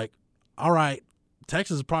and they're like, all right,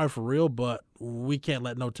 Texas is probably for real, but we can't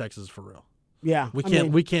let no Texas is for real. Yeah.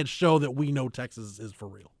 We can't show that we know Texas is for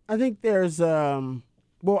real. I think there's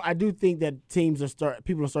I do think that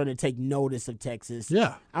people are starting to take notice of Texas.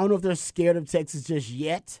 Yeah. I don't know if they're scared of Texas just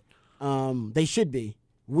yet. They should be.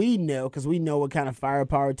 We know, because we know what kind of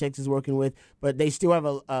firepower Texas is working with, but they still have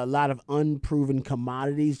a lot of unproven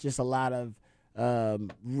commodities, just a lot of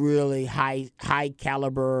really high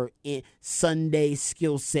caliber Sunday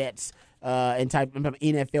skill sets and type of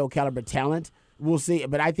NFL caliber talent. We'll see.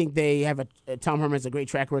 But I think they have Tom Herman has a great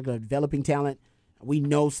track record of developing talent. We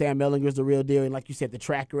know Sam Ehlinger is the real deal. And like you said, the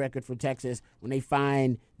track record for Texas, when they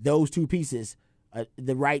find those two pieces,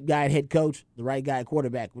 the right guy at head coach, the right guy at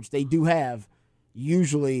quarterback, which they do have,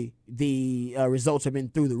 usually the results have been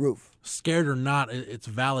through the roof. Scared or not, it's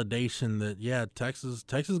validation that,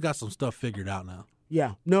 Texas got some stuff figured out now.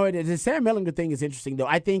 Yeah. No, it is. The Sam Ehlinger thing is interesting, though.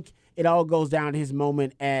 I think it all goes down to his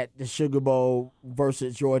moment at the Sugar Bowl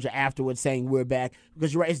versus Georgia afterwards saying we're back.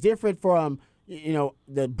 Because you're right, it's different from –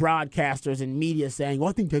 the broadcasters and media saying,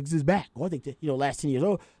 I think Texas is back. I think, last 10 years,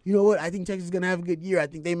 you know what? I think Texas is going to have a good year. I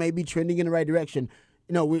think they may be trending in the right direction.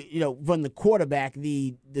 From the quarterback,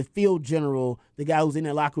 the field general, the guy who's in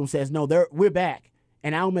the locker room says, no, we're back.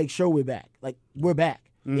 And I'll make sure we're back. Like, we're back.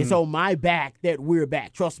 Mm-hmm. It's on my back that we're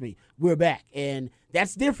back. Trust me, we're back. And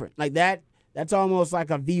that's different. Like that's almost like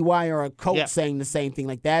a VY or a coach saying the same thing.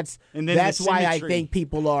 Like that's why I think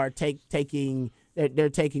people are taking – They're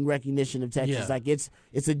taking recognition of Texas. Like it's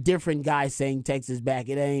a different guy saying Texas back.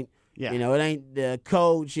 It ain't it ain't the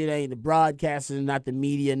coach, it ain't the broadcasters, not the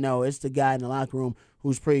media. No, it's the guy in the locker room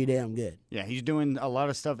who's pretty damn good. Yeah, he's doing a lot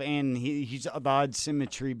of stuff, and he's the odd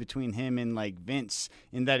symmetry between him and like Vince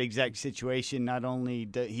in that exact situation. Not only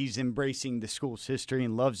he's embracing the school's history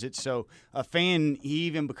and loves it, so a fan, he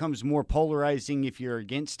even becomes more polarizing if you're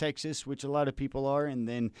against Texas, which a lot of people are, and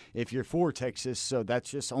then if you're for Texas, so that's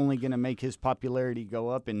just only going to make his popularity go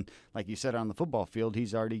up. And like you said, on the football field,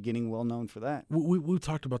 he's already getting well known for that. We've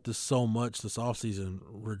talked about this so much this offseason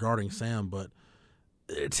regarding Sam, but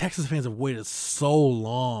Texas fans have waited so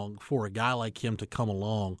long for a guy like him to come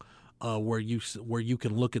along, where you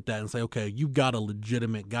can look at that and say, okay, you got a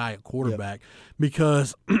legitimate guy at quarterback,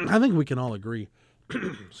 because I think we can all agree.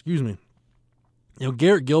 Excuse me.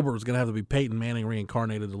 Garrett Gilbert was going to have to be Peyton Manning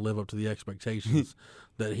reincarnated to live up to the expectations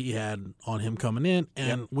that he had on him coming in,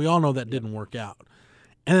 and we all know that didn't work out.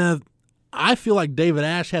 And I feel like David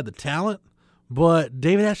Ash had the talent, but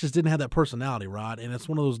David Ash just didn't have that personality, Rod. And it's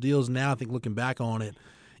one of those deals now, I think, looking back on it,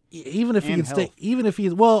 even if he had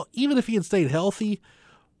stayed healthy,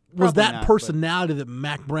 was Probably that not, personality that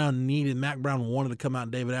Mac Brown needed. Mac Brown wanted to come out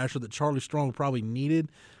in David Asher that Charlie Strong probably needed.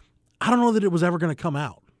 I don't know that it was ever going to come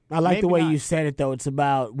out. I like Maybe the way not. you said it, though. It's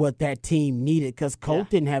about what that team needed because Colt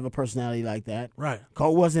didn't have a personality like that. Right.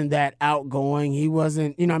 Colt wasn't that outgoing. He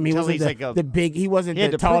wasn't, you know what I mean? He Until wasn't he's like the big, he wasn't he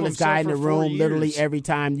had the to prove tallest guy in the himself for 4 room literally years. every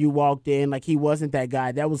time you walked in. Like, he wasn't that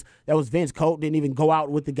guy. That was Vince. Colt didn't even go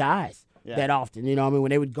out with the guys that often. You know what I mean? When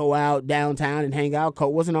they would go out downtown and hang out,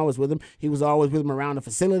 Colt wasn't always with them. He was always with them around the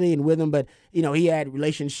facility and with them. But, you know, he had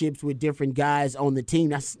relationships with different guys on the team.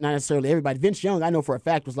 That's not necessarily everybody. Vince Young, I know for a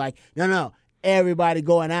fact, was like, no. Everybody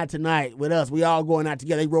going out tonight with us. We all going out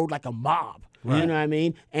together. They rode like a mob. Right. You know what I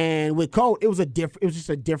mean? And with Colt, it was just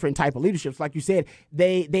a different type of leadership. So like you said,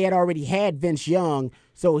 they had already had Vince Young,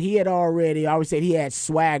 so he had already, I always said he had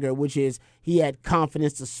swagger, which is he had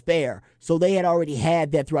confidence to spare. So they had already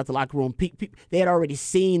had that throughout the locker room. They had already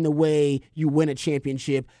seen the way you win a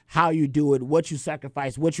championship, how you do it, what you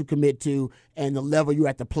sacrifice, what you commit to, and the level you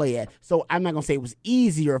have to play at. So I'm not going to say it was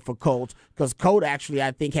easier for Colt because Colt actually,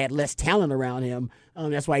 I think, had less talent around him.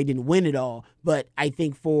 That's why he didn't win it all. But I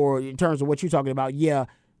think in terms of what you're talking about,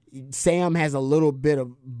 Sam has a little bit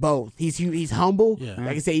of both. He's humble. Yeah.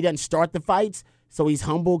 Like I said, he doesn't start the fights. So he's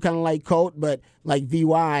humble, kind of like Colt, but like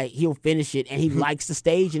VY, he'll finish it, and he likes the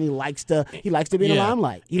stage, and he likes to be in the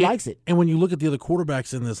limelight. He likes it. And when you look at the other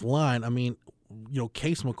quarterbacks in this line, I mean, you know,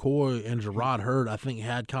 Case McCoy and Gerard Hurd, I think,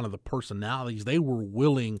 had kind of the personalities. They were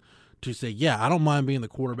willing to say, I don't mind being the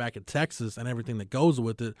quarterback at Texas and everything that goes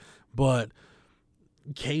with it, but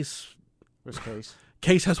Case has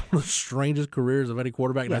one of the strangest careers of any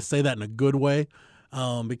quarterback, and I say that in a good way.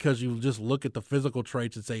 Because you just look at the physical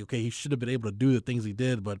traits and say, okay, he should have been able to do the things he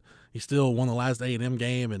did, but he still won the last A&M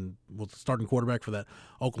game and was the starting quarterback for that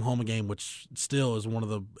Oklahoma game, which still is one of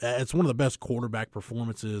the best quarterback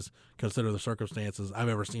performances, consider the circumstances, I've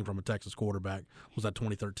ever seen from a Texas quarterback. Was that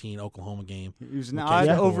 2013 Oklahoma game? He was an odd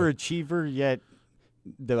overachiever, yet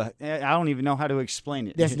I don't even know how to explain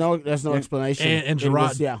it. There's no explanation. And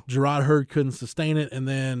Gerard Hurd couldn't sustain it, and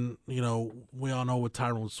then, you know, we all know with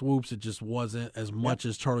Tyrone Swoops, it just wasn't as much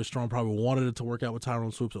as Charlie Strong probably wanted it to work out with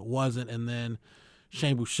Tyrone Swoops. It wasn't, and then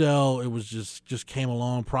Shane Buechele, it was just came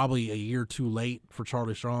along probably a year too late for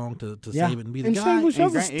Charlie Strong to save it and be the guy. Shane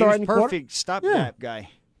Buechele's a starting perfect stopgap guy.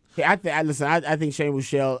 I think Shane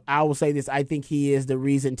Buechele, I will say this, I think he is the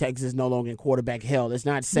reason Texas is no longer in quarterback hell. It's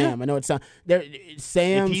not Sam. Yeah. I know it's not.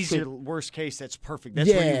 Sam. If he's your worst case, that's perfect. That's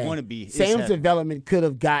where you want to be. Sam's development could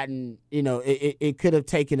have gotten, you know, it could have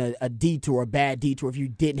taken a detour, a bad detour, if you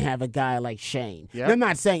didn't have a guy like Shane. Yep. I'm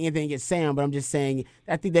not saying anything against Sam, but I'm just saying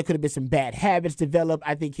I think there could have been some bad habits developed.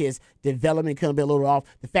 I think his development could have been a little off.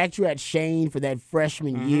 The fact you had Shane for that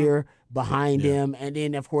freshman year behind him, and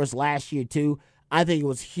then, of course, last year, too, I think it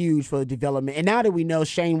was huge for the development. And now that we know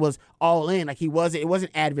Shane was all in, like it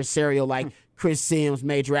wasn't adversarial like Chris Sims,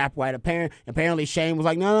 Major Applewhite. Apparently Shane was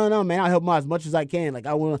like, no, man, I'll help him out as much as I can. Like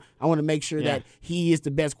I want to make sure that he is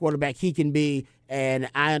the best quarterback he can be. And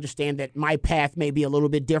I understand that my path may be a little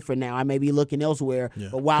bit different now. I may be looking elsewhere. Yeah.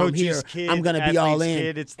 But while Coach's I'm here, I'm going to be all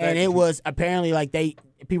in. And it was apparently like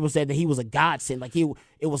people said that he was a godsend. Like it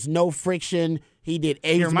was no friction. He was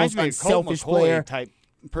the most unselfish player. Type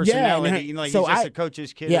personality. You know, like he's just a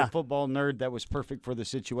coach's kid, a football nerd that was perfect for the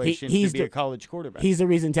situation to be a college quarterback. He's the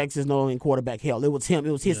reason Texas is no longer in quarterback hell. It was him.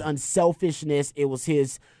 It was his unselfishness. It was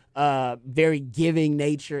his very giving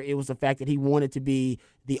nature. It was the fact that he wanted to be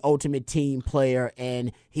the ultimate team player,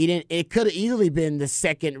 and he didn't. It could have easily been the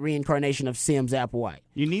second reincarnation of Sims Applewhite.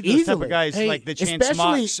 You need those type of guys like the Chance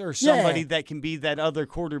Mox or somebody that can be that other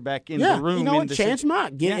quarterback in the room. You know what? Chance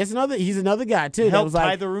Mox, he's another guy too. Help that was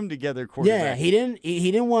tie the room together. Quarterback. Yeah,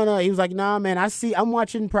 he didn't want to. He was like, nah, man. I'm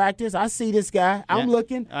watching practice. I see this guy. I'm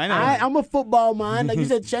looking. I know. I'm a football mind. Like you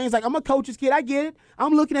said, Shane's like, I'm a coach's kid. I get it.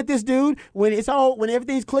 I'm looking at this dude when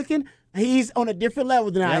everything's clicking. He's on a different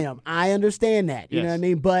level than I am. I understand that. You know what I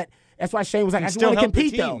mean? But that's why Shane was like, I just want to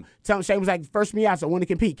compete, though. Shane was like, first me out, so I want to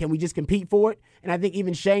compete. Can we just compete for it? And I think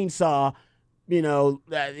even Shane saw,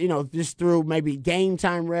 just through maybe game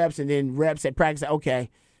time reps and then reps at practice, okay,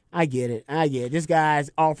 I get it. This guy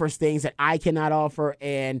offers things that I cannot offer,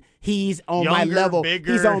 and he's on my level.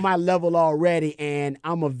 Bigger. He's on my level already, and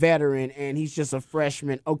I'm a veteran, and he's just a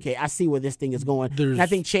freshman. Okay, I see where this thing is going. And I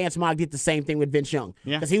think Chance Mock did the same thing with Vince Young.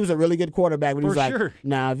 Because he was a really good quarterback, but he was like,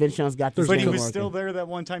 nah, Vince Young's got this. But he was still there that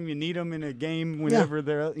one time you need him in a game whenever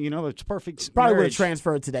they're, it's perfect. Probably would have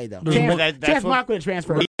transferred today, though. Chance Mock would have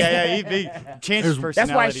transferred. He'd be Chance's personality.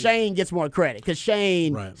 That's why Shane gets more credit, because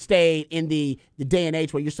Shane stayed in the day and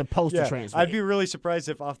age where you're supposed to transfer. I'd be really surprised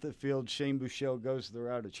if off the field Shane Buechele goes the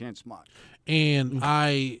route of Chance Mock. And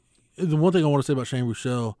the one thing I want to say about Shane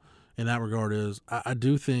Buechele in that regard is I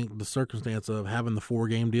do think the circumstance of having the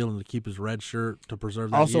 4-game deal and to keep his red shirt to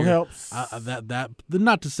preserve that also year, helps. That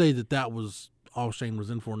not to say that was all Shane was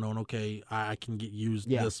in for, knowing, okay, I can get used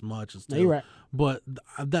this much. And no, you're right. But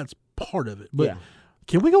that's part of it. But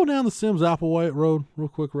can we go down the Sims Applewhite road real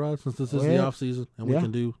quick, Rod, since this is the off season and we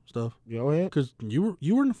can do stuff? Go ahead. Because you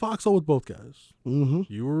were in the foxhole with both guys. Mm-hmm.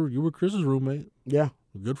 You were Chris's roommate. Yeah.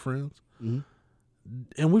 Good friends. Mm-hmm.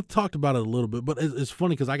 And we've talked about it a little bit, but it's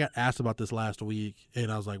funny because I got asked about this last week,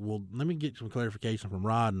 and I was like, well, let me get some clarification from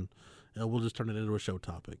Rod, and we'll just turn it into a show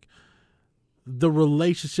topic. The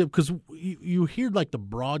relationship, because you hear like the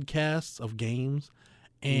broadcasts of games,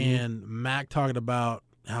 and Mac talking about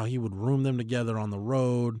how he would room them together on the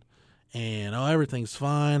road, and everything's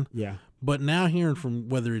fine. Yeah. But now hearing from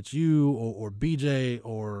whether it's you or BJ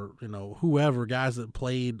or whoever, guys that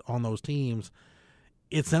played on those teams,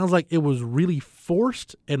 it sounds like it was really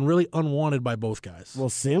forced and really unwanted by both guys. Well,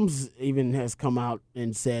 Sims even has come out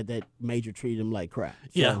and said that Major treated him like crap. So,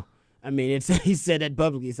 yeah. I mean, he said that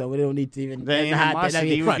publicly, so we don't need to even the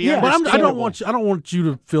animosity would be but I don't want you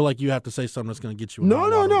to feel like you have to say something that's going to get you.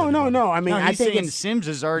 No. I mean, I think saying Sims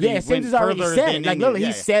has already Sims has already said it. Like, literally,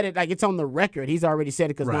 he said it. Like, it's on the record. He's already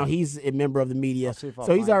said it because now he's a member of the media,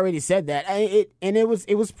 so he's already said that.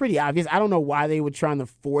 It was pretty obvious. I don't know why they were trying to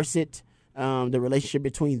force it. The relationship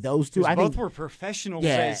between those two. I both think were professionals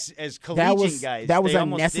as collegiate guys. That was they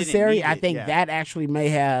unnecessary. I think that actually may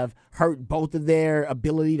have hurt both of their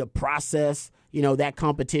ability to process, that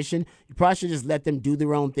competition. You probably should just let them do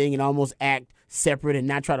their own thing and almost act separate and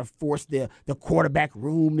not try to force the quarterback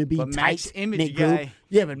room to be tight. Mac's image guy.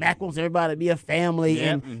 Yeah, but Mac wants everybody to be a family.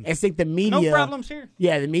 Yeah. And I think the media. No problems here.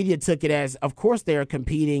 Yeah, the media took it as, of course, they're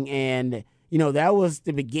competing, and that was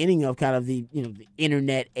the beginning of kind of the the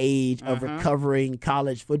internet age of recovering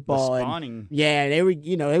college football. And they were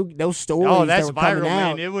those stories. Oh, that's that were viral, coming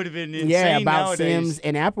out, man! It would have been insane. Yeah, about nowadays. Sims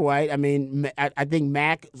and Applewhite. I mean, I think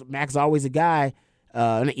Mac's always a guy.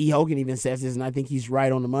 And E. Hogan even says this, and I think he's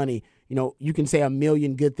right on the money. You can say a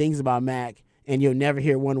million good things about Mac, and you'll never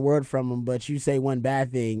hear one word from him, but you say one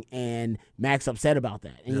bad thing, and Mac's upset about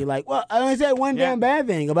that. And you're like, well, I only said one damn bad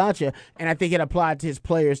thing about you. And I think it applied to his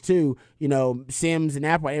players, too. Sims and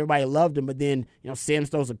Applewhite, everybody loved him, but then, Sims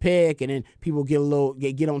throws a pick, and then people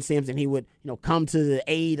get on Sims, and he would, come to the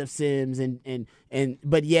aid of Sims,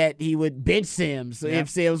 but yet he would bench Sims if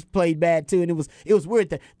Sims played bad, too. And it was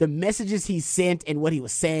weird. The messages he sent and what he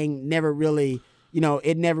was saying never really...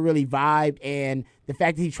 it never really vibed, and the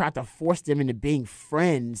fact that he tried to force them into being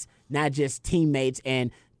friends, not just teammates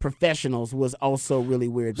and professionals, was also really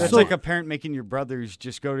weird. That's like a parent making your brothers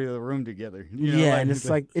just go to the room together. And it's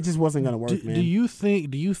like it just wasn't going to work, man. Do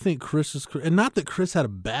you think Chris's, and not that Chris had a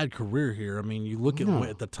bad career here. I mean, you look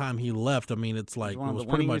at the time he left. I mean, it's like one it of was the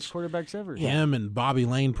pretty winningest much quarterbacks ever. Him and Bobby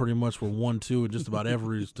Lane pretty much were 1-2 in just about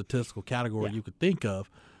every statistical category you could think of.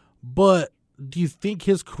 But do you think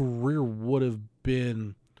his career would have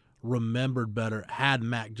been remembered better had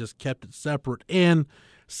Mac just kept it separate and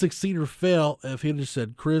succeed or fail if he just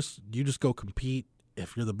said, Chris, you just go compete.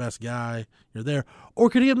 If you're the best guy, you're there. Or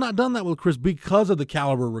could he have not done that with Chris because of the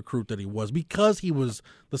caliber recruit that he was, because he was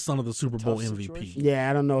the son of the Super Bowl MVP? Situation. Yeah,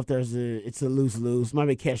 I don't know if it's a lose-lose. Might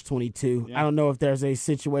be catch-22. Yeah. I don't know if there's a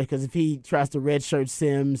situation, because if he tries to redshirt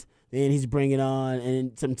Sims, then he's bringing on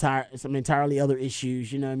and some entirely other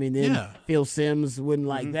issues. You know what I mean? Then Phil Sims wouldn't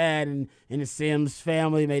like that, and the Sims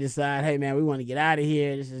family may decide, hey, man, we want to get out of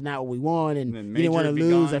here. This is not what we want, and you didn't want to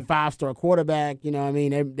lose a 5-star quarterback. You know what I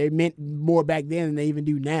mean? They meant more back then than they even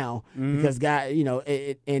do now, because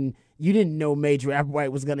and you didn't know Major Applewhite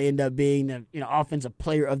was going to end up being the offensive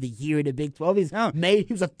player of the year in the Big 12. He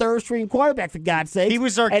was a third-string quarterback, for God's sake. He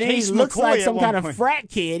was our and Case he looks McCoy like at some one kind point. of frat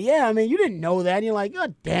kid. Yeah, I mean, you didn't know that. And you're like,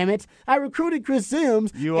 God damn it. I recruited Chris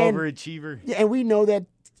Sims. You overachiever. Yeah, and we know that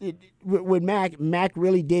with Mac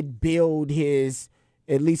really did build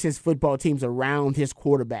at least his football teams around his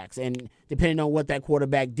quarterbacks. And depending on what that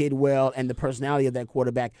quarterback did well and the personality of that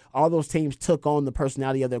quarterback, all those teams took on the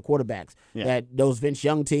personality of their quarterbacks. Yeah. Those Vince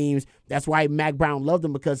Young teams, that's why Mac Brown loved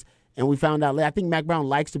them, because, and we found out later, I think Mac Brown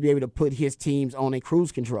likes to be able to put his teams on a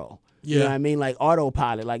cruise control. Yeah. You know what I mean? Like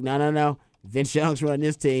autopilot. Like, no. Vince Young's running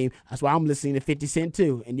this team. That's why I'm listening to 50 Cent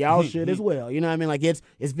too, and y'all should as well. You know what I mean? Like it's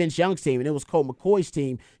Vince Young's team, and it was Colt McCoy's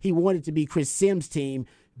team. He wanted to be Chris Sims' team,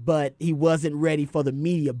 but he wasn't ready for the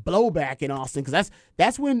media blowback in Austin, because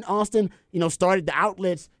that's when Austin, started the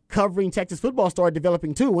outlets covering Texas football started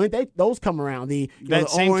developing too. When those come around, the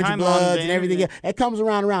Orange Bloods and everything, it comes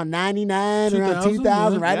around 99, around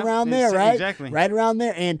 2000, right around there, right? Exactly. Right around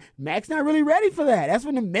there. And Mac's not really ready for that. That's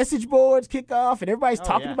when the message boards kick off and everybody's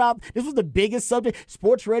talking about, this was the biggest subject,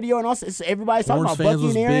 sports radio, and also everybody's talking about fans Bucky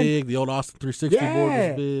was and Aaron. big. The old Austin 360 board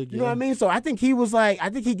was big. You know what I mean? So I think he was like, I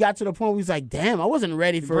think he got to the point where he's like, damn, I wasn't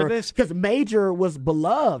ready for this. Because Major was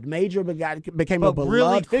beloved. Major became a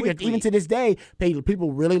beloved figure. Even to this day,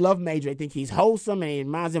 people really love Major. They think he's wholesome and he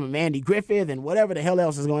reminds them of Andy Griffith and whatever the hell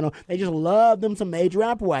else is going on. They just love them some Major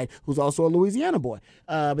Applewhite, who's also a Louisiana boy.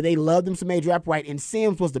 But they loved them some Major Applewhite. And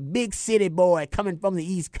Sims was the big city boy coming from the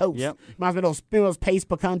East Coast. Yep. Reminds me of those Pace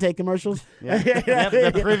Picante commercials.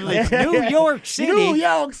 The privilege. New York City. New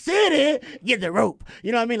York City. Get the rope.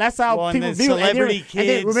 You know what I mean? That's how people view it. And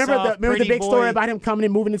then remember the big story about him coming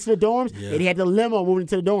and moving into the dorms? Yeah. He had the limo moving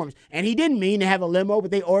into the dorms. And he didn't mean to have a limo,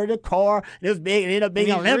 but they ordered a car, and it was big, and it ended up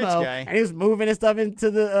being a limo. And he was moving and stuff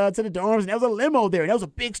into the to the dorms, and there was a limo there. And that was a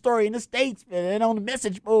big story in the States, and on the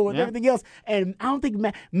message board and everything else. And I don't think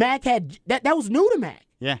Mac had that was new to Mac.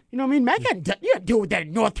 Yeah. You know what I mean? Mac hadn't deal with that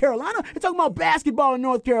in North Carolina. They're talking about basketball in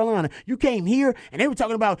North Carolina. You came here, and they were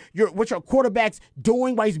talking about what your quarterback's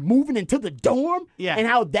doing while he's moving into the dorm, and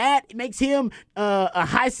how that makes him a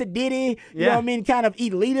high sedity, you know what I mean, kind of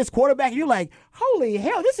elitist quarterback. And you're like, holy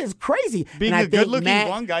hell, this is crazy. Being a good-looking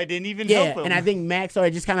one guy didn't even help him. And I think Mac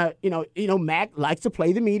started just kind of, you know, Mac likes to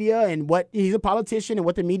play the media, and he's a politician, and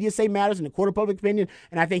what the media say matters, and the court of public opinion.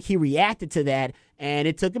 And I think he reacted to that. And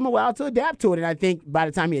it took him a while to adapt to it. And I think by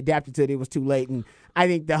the time he adapted to it, it was too late. And I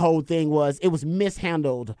think the whole thing was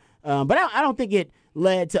mishandled. But I don't think it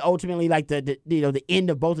led to ultimately like the end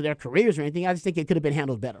of both of their careers or anything. I just think it could have been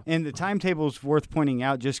handled better. And the timetable's worth pointing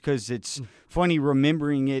out just because it's funny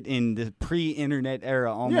remembering it in the pre-internet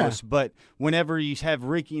era almost. Yeah. But whenever you have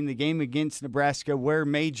Ricky in the game against Nebraska, where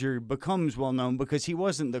Major becomes well known because he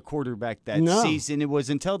wasn't the quarterback that season. It was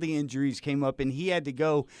until the injuries came up and he had to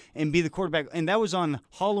go and be the quarterback. And that was on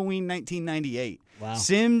Halloween 1998. Wow.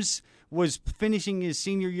 Sims was finishing his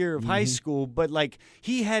senior year of high school, but like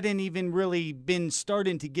he hadn't even really been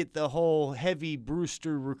starting to get the whole heavy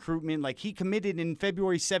Brewster recruitment. Like he committed in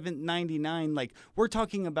February 7th, 99. Like we're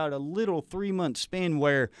talking about a little 3-month span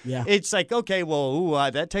where it's like, okay,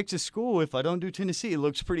 well, that Texas school, if I don't do Tennessee, it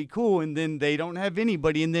looks pretty cool. And then they don't have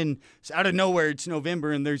anybody. And then out of nowhere, it's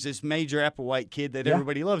November and there's this Major Applewhite kid that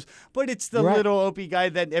everybody loves. But it's the little Opie guy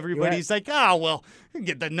that everybody's like,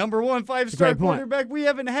 get the number 1 5-star quarterback. We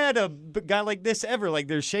haven't had a guy like this ever. Like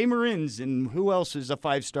there's Shea Marins, and who else is a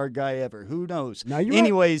 5-star guy ever? Who knows?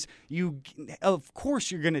 Anyways, of course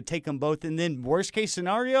you're going to take them both, and then worst case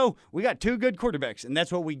scenario, we got 2 good quarterbacks, and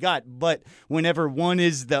that's what we got. But whenever one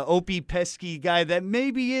is the Opie pesky guy that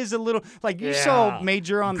maybe is a little like you saw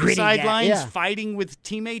Major on the sidelines fighting with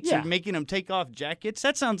teammates and making them take off jackets,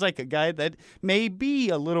 that sounds like a guy that may be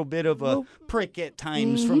a little bit of a prick at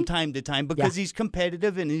times from time to time because he's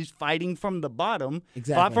competitive and he's fighting from the bottom.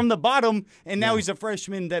 Fought from the bottom, and now he's a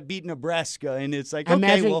freshman that beat Nebraska, and it's like, I'm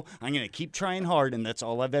going to keep trying hard, and that's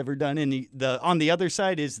all I've ever done. And on the other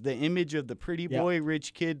side is the image of the pretty boy,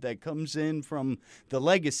 rich kid that comes in from the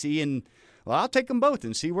legacy, and I'll take them both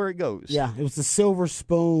and see where it goes. Yeah, it was the silver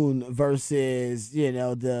spoon versus,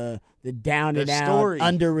 the down and out,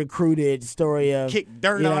 under recruited story of kick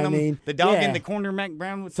dirt on him. I mean? The dog in the corner, Mac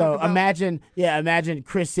Brown would talk about. Imagine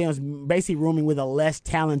Chris Sims basically rooming with a less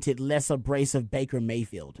talented, less abrasive Baker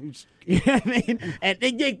Mayfield. You know what I mean?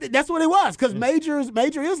 And that's what it was, because Major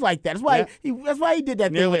is like that. That's why he did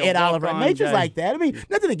that thing with Ed Oliver. Major's like that. I mean,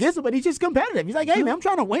 nothing against him, but he's just competitive. He's like, hey man, I'm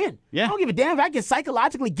trying to win. I don't give a damn if I can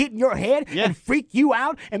psychologically get in your head and freak you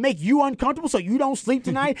out and make you uncomfortable so you don't sleep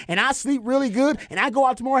tonight and I sleep really good and I go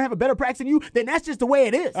out tomorrow and have a better practice than you, then that's just the way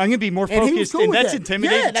it is. I'm going to be more focused, and that's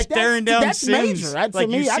intimidating. Staring down Sims. Major. Like,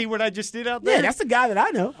 you see what I just did out there? Yeah, that's the guy that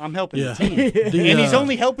I know. I'm helping the team. And he's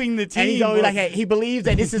only helping the team. And he's only like, hey, he believes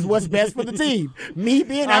that this is what's best for the team. Me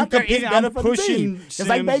being out there is better for the team. Just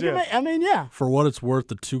like Baker, For what it's worth,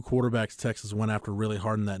 the 2 quarterbacks Texas went after really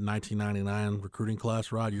hard in that 1999 recruiting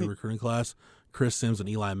class, Rod, your recruiting class, Chris Sims and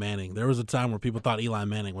Eli Manning. There was a time where people thought Eli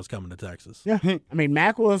Manning was coming to Texas. Yeah. I mean,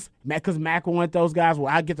 Mac was one of those guys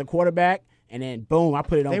where I get the quarterback, and then boom, I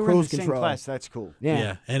put it on cruise control. Same class. That's cool.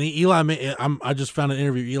 Yeah. And I just found an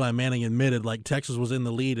interview. Eli Manning admitted like Texas was in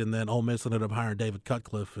the lead, and then Ole Miss ended up hiring David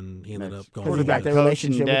Cutcliffe, and he ended up going. Quarterback their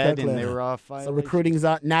relationship with Cutcliffe, and they were off. So recruiting's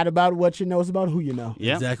not about what you know; it's about who you know.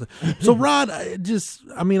 Yeah, exactly. So Rod,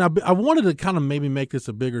 I wanted to kind of maybe make this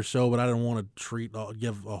a bigger show, but I didn't want to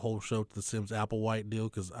give a whole show to the Sims Applewhite deal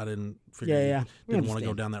because I didn't figure didn't want to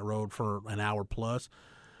go down that road for an hour plus.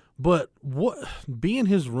 But what being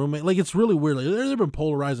his roommate, like it's really weird. Like there have been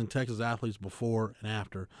polarizing Texas athletes before and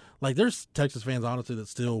after. Like there's Texas fans, honestly, that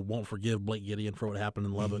still won't forgive Blake Gideon for what happened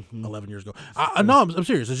in 11 years ago. No, I'm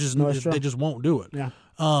serious. It's just they just won't do it.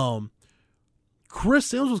 Yeah. Chris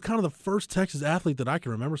Sims was kind of the first Texas athlete that I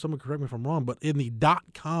can remember. Someone correct me if I'm wrong, but in the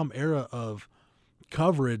 .com era of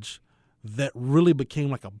coverage, that really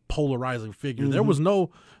became like a polarizing figure. There was no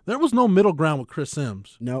middle ground with Chris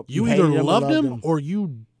Sims. Nope. You either loved him or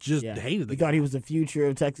you just hated You him. thought he was the future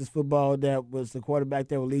of Texas football, that was the quarterback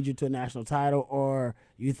that would lead you to a national title, or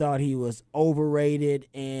you thought he was overrated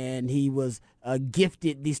and he was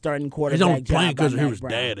gifted the starting quarterback He's only job playing because by of who Mack his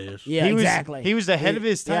Brown. dad is. Yeah, exactly. He was ahead of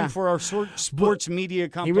his time for our sports media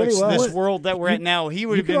complex. really was. This world that we're at now, he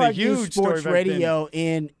would You have could been a argue huge sports story back then. radio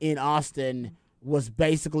in Austin was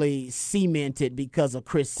basically cemented because of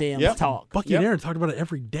Chris Sims' talk. Bucky and Aaron talked about it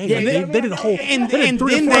every day. Yeah, Like, they did a whole and they did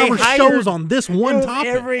 3 then or 4 they hour hired- shows on this one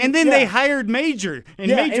topic. And then they hired Major, and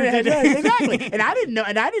Major did exactly. And I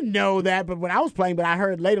didn't know that, but when I was playing, but I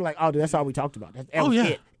heard later, like, oh, dude, that's all we talked about. That was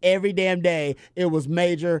it. Every damn day, it was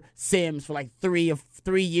Major Sims for like 3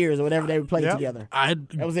 years or whatever they would play together.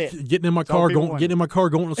 That was it. Getting in my car,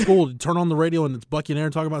 going to school, turn on the radio, and it's Bucky and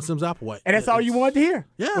Aaron talking about Sims Applewhite. And that's all you wanted to hear.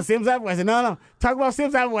 Yeah. Was Sims Applewhite. I said, no, talk about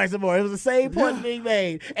Sims Applewhite some more. It was the same point being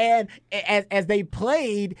made. And as they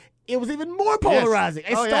played, it was even more polarizing.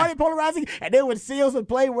 It started polarizing, and then when Seals would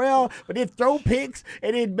play well, but then throw picks,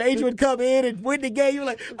 and then Major would come in and win the game, you were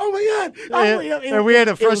like, oh my God. And we had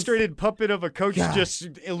a frustrated puppet of a coach just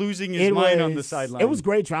losing his mind on the sideline. It was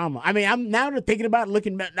great drama. I mean, I'm now thinking about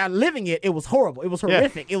not living it. It was horrible. It was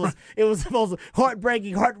horrific. It was the most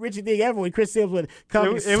heartbreaking, heart-wrenching thing ever when Chris Sims would come.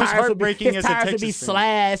 It was heartbreaking his as a tires would be Texas fan.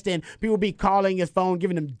 slashed, and people would be calling his phone,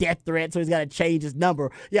 giving him death threats, so he's got to change his number.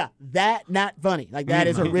 Yeah, that not funny. Like that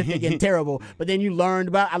is horrific and terrible. But then I learned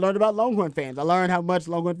about Longhorn fans. I learned how much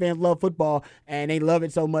Longhorn fans love football, and they love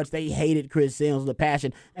it so much they hated Chris Sims with a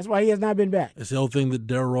passion. That's why he has not been back. It's the old thing that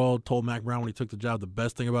Darrell told Mack Brown when he took the job. The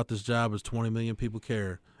best thing about this job is 20 million people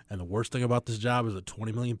care. And the worst thing about this job is that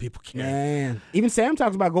 20 million people care. Man, even Sam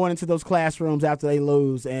talks about going into those classrooms after they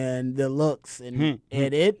lose and the looks. And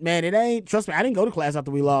it ain't, trust me, I didn't go to class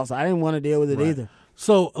after we lost. I didn't want to deal with it either.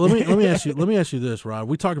 So let me ask you this, Rod.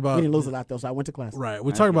 We talked about We didn't lose a lot though, so I went to class. Right.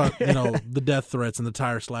 We talked about the death threats and the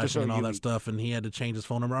tire slashing and all that stuff, and he had to change his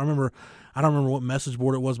phone number. I don't remember what message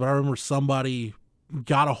board it was, but I remember somebody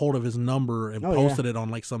got a hold of his number and posted it on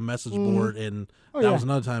like some message board, and that was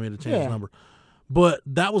another time he had to change his number. But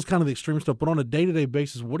that was kind of the extreme stuff. But on a day-to-day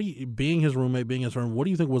basis, being his roommate, being his friend, what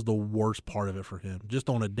do you think was the worst part of it for him? Just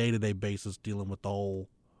on a day-to-day basis, dealing with the whole.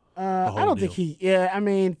 I don't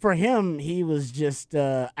think for him, he was just,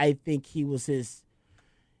 I think he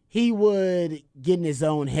would get in his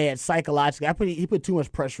own head psychologically. He put too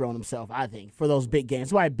much pressure on himself, I think, for those big games.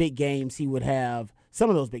 That's why big games, some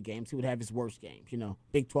of those big games, he would have his worst games,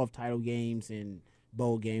 Big 12 title games and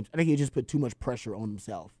bowl games. I think he just put too much pressure on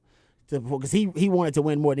himself. Because he wanted to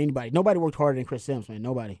win more than anybody. Nobody worked harder than Chris Sims, man.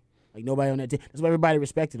 Nobody. Like, nobody on that team. That's why everybody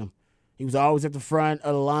respected him. He was always at the front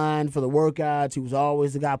of the line for the workouts. He was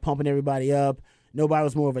always the guy pumping everybody up. Nobody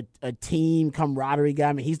was more of a team camaraderie guy.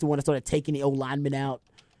 I mean, he's the one that started taking the old linemen out.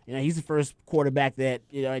 He's the first quarterback that,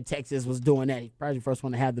 in Texas was doing that. He's probably the first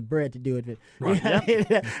one to have the bread to do it. Right.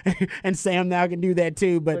 And Sam now can do that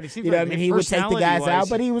too. But he would take the guys out.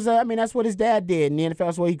 But he was, that's what his dad did in the NFL.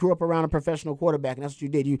 That's why he grew up around a professional quarterback, and that's what you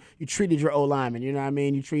did. You treated your old linemen. You know what I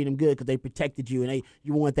mean? You treated them good because they protected you, and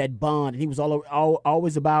you want that bond. And he was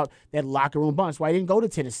always about that locker room bond. That's why he didn't go to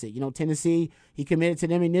Tennessee. Tennessee, he committed to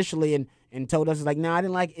them initially and told us, like, no, I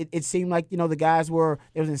didn't like it. It seemed like, the guys was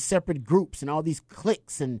in separate groups and all these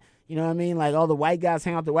cliques and, you know what I mean? Like, all the white guys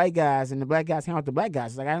hang out with the white guys and the black guys hang out with the black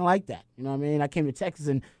guys. It's like, I didn't like that. You know what I mean? I came to Texas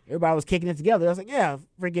and everybody was kicking it together. I was like, yeah,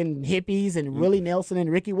 freaking hippies and Willie Nelson and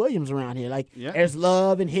Ricky Williams around here. Like, there's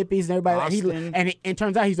love and hippies and everybody. And it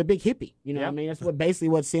turns out he's a big hippie. You know what I mean? That's basically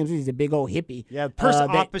what Sims is. He's a big old hippie. Yeah,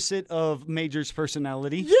 opposite of Major's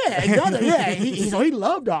personality. Yeah, exactly. Yeah, so he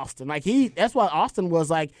loved Austin. Like, that's why Austin was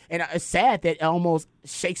like, and it's sad that almost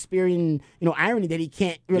Shakespearean, irony that he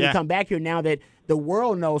can't really come back here now that the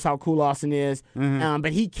world knows how cool Austin is.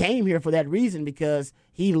 But he came here for that reason because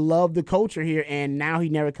he loved the culture here, and now he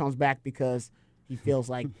never comes back because he feels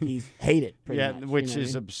like he's hated. Much, which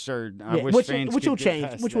is absurd. Which will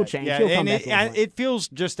change. Yeah, He'll come and back it feels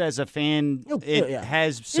just as a fan,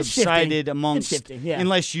 has subsided amongst,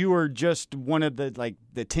 unless you are just one of the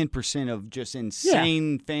 10% of just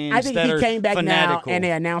insane fans. I think that if he came back fanatical. now and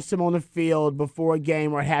they announced him on the field before a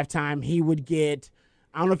game or halftime, he would get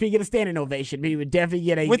I don't know if he'd get a standing ovation, but he would definitely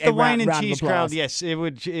get a with the round wine and of cheese applause. crowd. Yes, it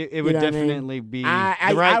would. It You would know what I definitely mean? be.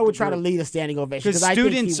 I would try to lead a standing ovation because I think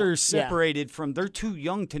students he- are separated from. They're too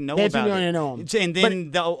young to know They're too about young it. to know 'em. And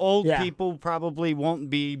then the old Yeah. people probably won't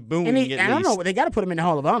be booing. And he, at I don't least. know. They got to put him in the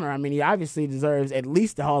Hall of Honor. I mean, he obviously deserves at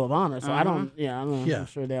least the Hall of Honor. So I don't. Yeah, I don't know. Yeah. I'm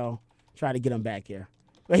sure they'll try to get him back here.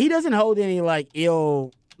 But he doesn't hold any like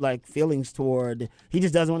ill like feelings toward. He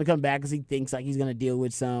just doesn't want to come back because he thinks like he's going to deal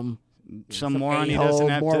with some moron he a-hole doesn't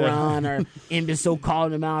have moron to. or imbecile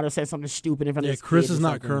calling him out or said something stupid in front of Yeah, his Chris kid is or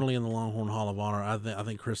not something. currently in the Longhorn Hall of Honor. I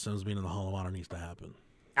think Chris Sims being in the Hall of Honor needs to happen.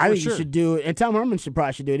 I think sure. you should do it, and Tom Herman should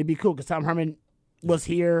probably do it. It'd be cool because Tom Herman was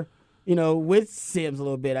here, with Sims a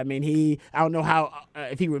little bit. I mean, I don't know how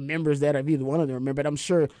if he remembers that or if either one of them remember, but I'm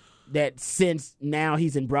sure that since now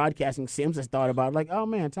he's in broadcasting, Sims has thought about it, like, oh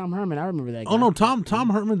man, Tom Herman, I remember that guy. Oh no, Tom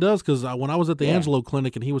Herman does, because when I was at the Yeah. Angelo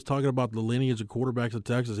Clinic and he was talking about the lineage of quarterbacks of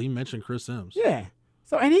Texas, he mentioned Chris Sims. Yeah.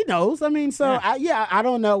 So and he knows. I mean, so I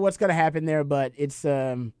don't know what's gonna happen there, but it's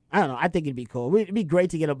I don't know. I think it'd be cool. It'd be great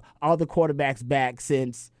to get all the quarterbacks back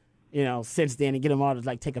since then and get them all to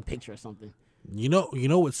like take a picture or something. You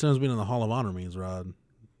know what Sims being in the Hall of Honor means, Rod?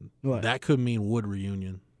 What? That could mean Wood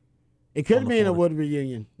reunion. It could on the be in a 40. Wood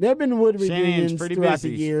reunion. There have been Wood Shanahan's reunions pretty throughout busy.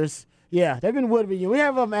 the years. Yeah, there have been Wood reunions. We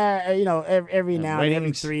have them, every now and then, every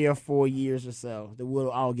ratings. 3 or 4 years or so. The Wood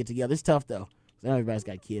will all get together. It's tough though. Now everybody's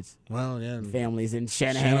got kids, Well, yeah. and families, and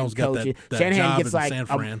Shanahan Shanahan's got coaches. that Shanahan job gets in like San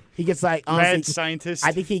Fran. he gets like Mad honestly, scientist.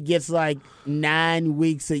 I think he gets like 9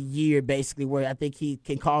 weeks a year, basically, where I think he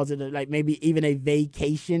can cause it like maybe even a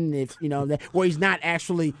vacation, if where he's not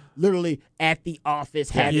actually literally at the office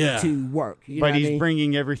having Yeah. to work. You know but what I he's mean?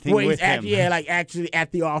 bringing everything Where with he's him. actually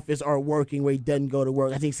at the office or working where he doesn't go to work.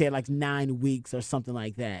 I think he said like 9 weeks or something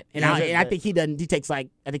like that. And I think he doesn't. He takes like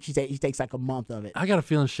he takes like a month of it. I got a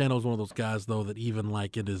feeling Shanahan's one of those guys though that even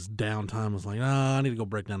like in his downtime was like, I need to go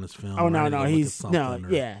break down this film. Oh or I no, need to no, go look at he's something,"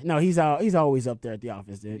 or- he's always up there at the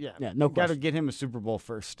office, dude. Yeah, no got to question. get him a Super Bowl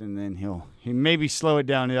first, and then he maybe slow it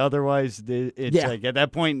down. Otherwise, it's Yeah. like at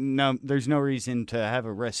that point, no, there's no reason to have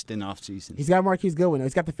a rest in off season. He's got Marquise Goodwin.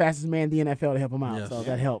 He's got the fastest man in the NFL to help him out, Yes. so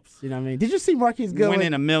that helps. You know what I mean? Did you see Marquise Goodwin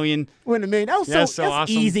Winning $1 million. win $1 million? That was That's so so that's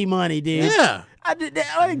awesome. easy money, dude. Yeah.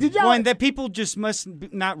 Did y'all? One that people just must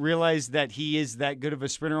not realize that he is that good of a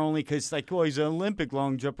sprinter only because he's an Olympic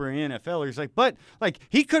long jumper in NFL. He's like, but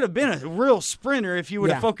he could have been a real sprinter if he would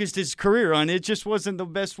have Yeah. focused his career on it. It just wasn't the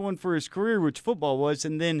best one for his career, which football was.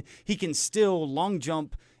 And then he can still long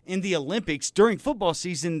jump in the Olympics during football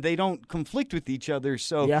season. They don't conflict with each other.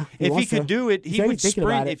 So Yeah, he if he wants could to. do it, He he said would he's thinking about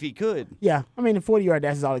sprint it. if he could. Yeah, I mean, the 40-yard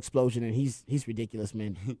dash is all explosion, and he's ridiculous,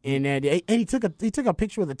 man. And he took a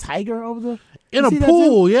picture with a tiger over the In you a see that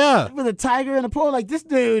pool, too? yeah. With a tiger in a pool, like this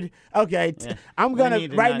dude. Okay, I'm We gonna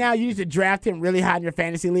need to right not- now. You need to draft him really high in your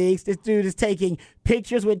fantasy leagues. This dude is taking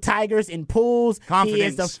pictures with tigers in pools. He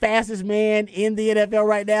is the Confidence. fastest man in the NFL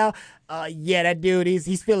right now. Yeah, that dude,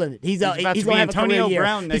 he's feeling it. He's about to gonna be have Antonio a career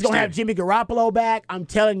Brown year. next He's gonna year. have Jimmy Garoppolo back. I'm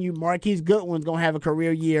telling you, Marquise Goodwin's gonna have a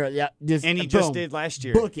career year. Yeah, And he just did last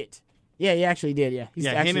year. Book it. Yeah, he actually did. Yeah, he's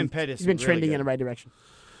Yeah, him actually, and Pettis He's been are really trending in good. the right direction.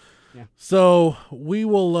 So we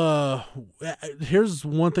will. Here's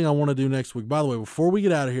one thing I want to do next week. By the way, before we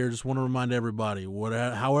get out of here, just want to remind everybody,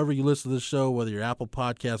 however you listen to this show, whether you're Apple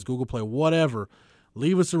Podcasts, Google Play, whatever,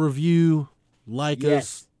 leave us a review, like Yes.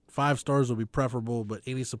 us. 5 stars would be preferable, but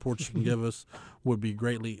any support you can give us would be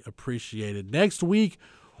greatly appreciated. Next week,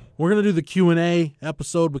 we're going to do the Q&A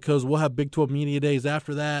episode because we'll have Big 12 Media Days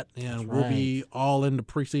after that, and we'll be all into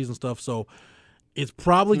preseason stuff. So it's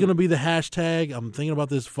probably going to be the hashtag. I'm thinking about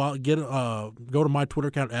this. Go to my Twitter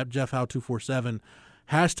account at JeffHowe247.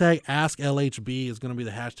 Hashtag AskLHB is going to be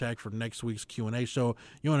the hashtag for next week's Q&A show.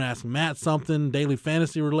 You want to ask Matt something daily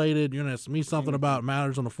fantasy related. You want to ask me something about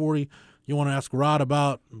matters on the 40. You want to ask Rod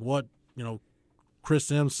about what, Chris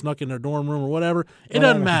Sims snuck in their dorm room or whatever. It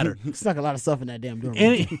doesn't matter. He snuck a lot of stuff in that damn dorm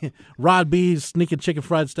room. Rod B sneaking chicken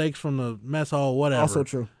fried steaks from the mess hall, whatever. Also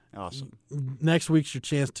true. Awesome. Next week's your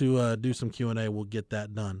chance to do some Q&A. We'll get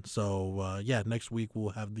that done. So, next week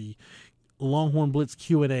we'll have the Longhorn Blitz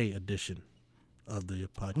Q&A edition of the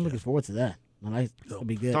podcast. I'm looking forward to that. That'll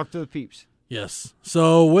be good. Talk to the peeps. Yes.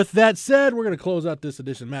 So, with that said, we're going to close out this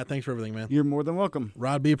edition. Matt, thanks for everything, man. You're more than welcome.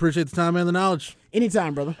 Rod B, appreciate the time and the knowledge.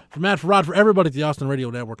 Anytime, brother. For Matt, for Rod, for everybody at the Austin Radio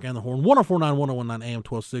Network and the Horn, 1049, 1019 AM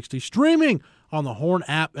 1260, streaming on the Horn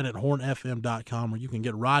app and at hornfm.com, where you can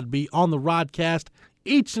get Rod B on the Rodcast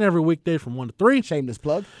each and every weekday from 1 to 3. Shameless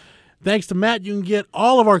plug. Thanks to Matt, you can get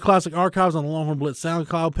all of our classic archives on the Longhorn Blitz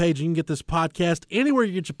SoundCloud page. You can get this podcast anywhere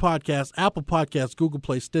you get your podcasts, Apple Podcasts, Google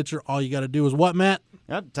Play, Stitcher. All you got to do is what, Matt?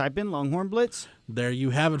 Yep, type in Longhorn Blitz. There you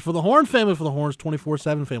have it for the Horn family, for the Horns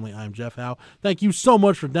 24/7 family. I'm Jeff Howe. Thank you so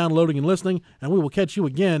much for downloading and listening, and we will catch you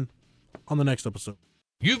again on the next episode.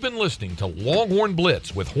 You've been listening to Longhorn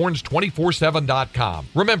Blitz with Horns247.com.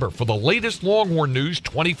 Remember, for the latest Longhorn news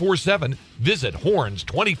 24/7, visit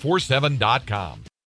Horns247.com.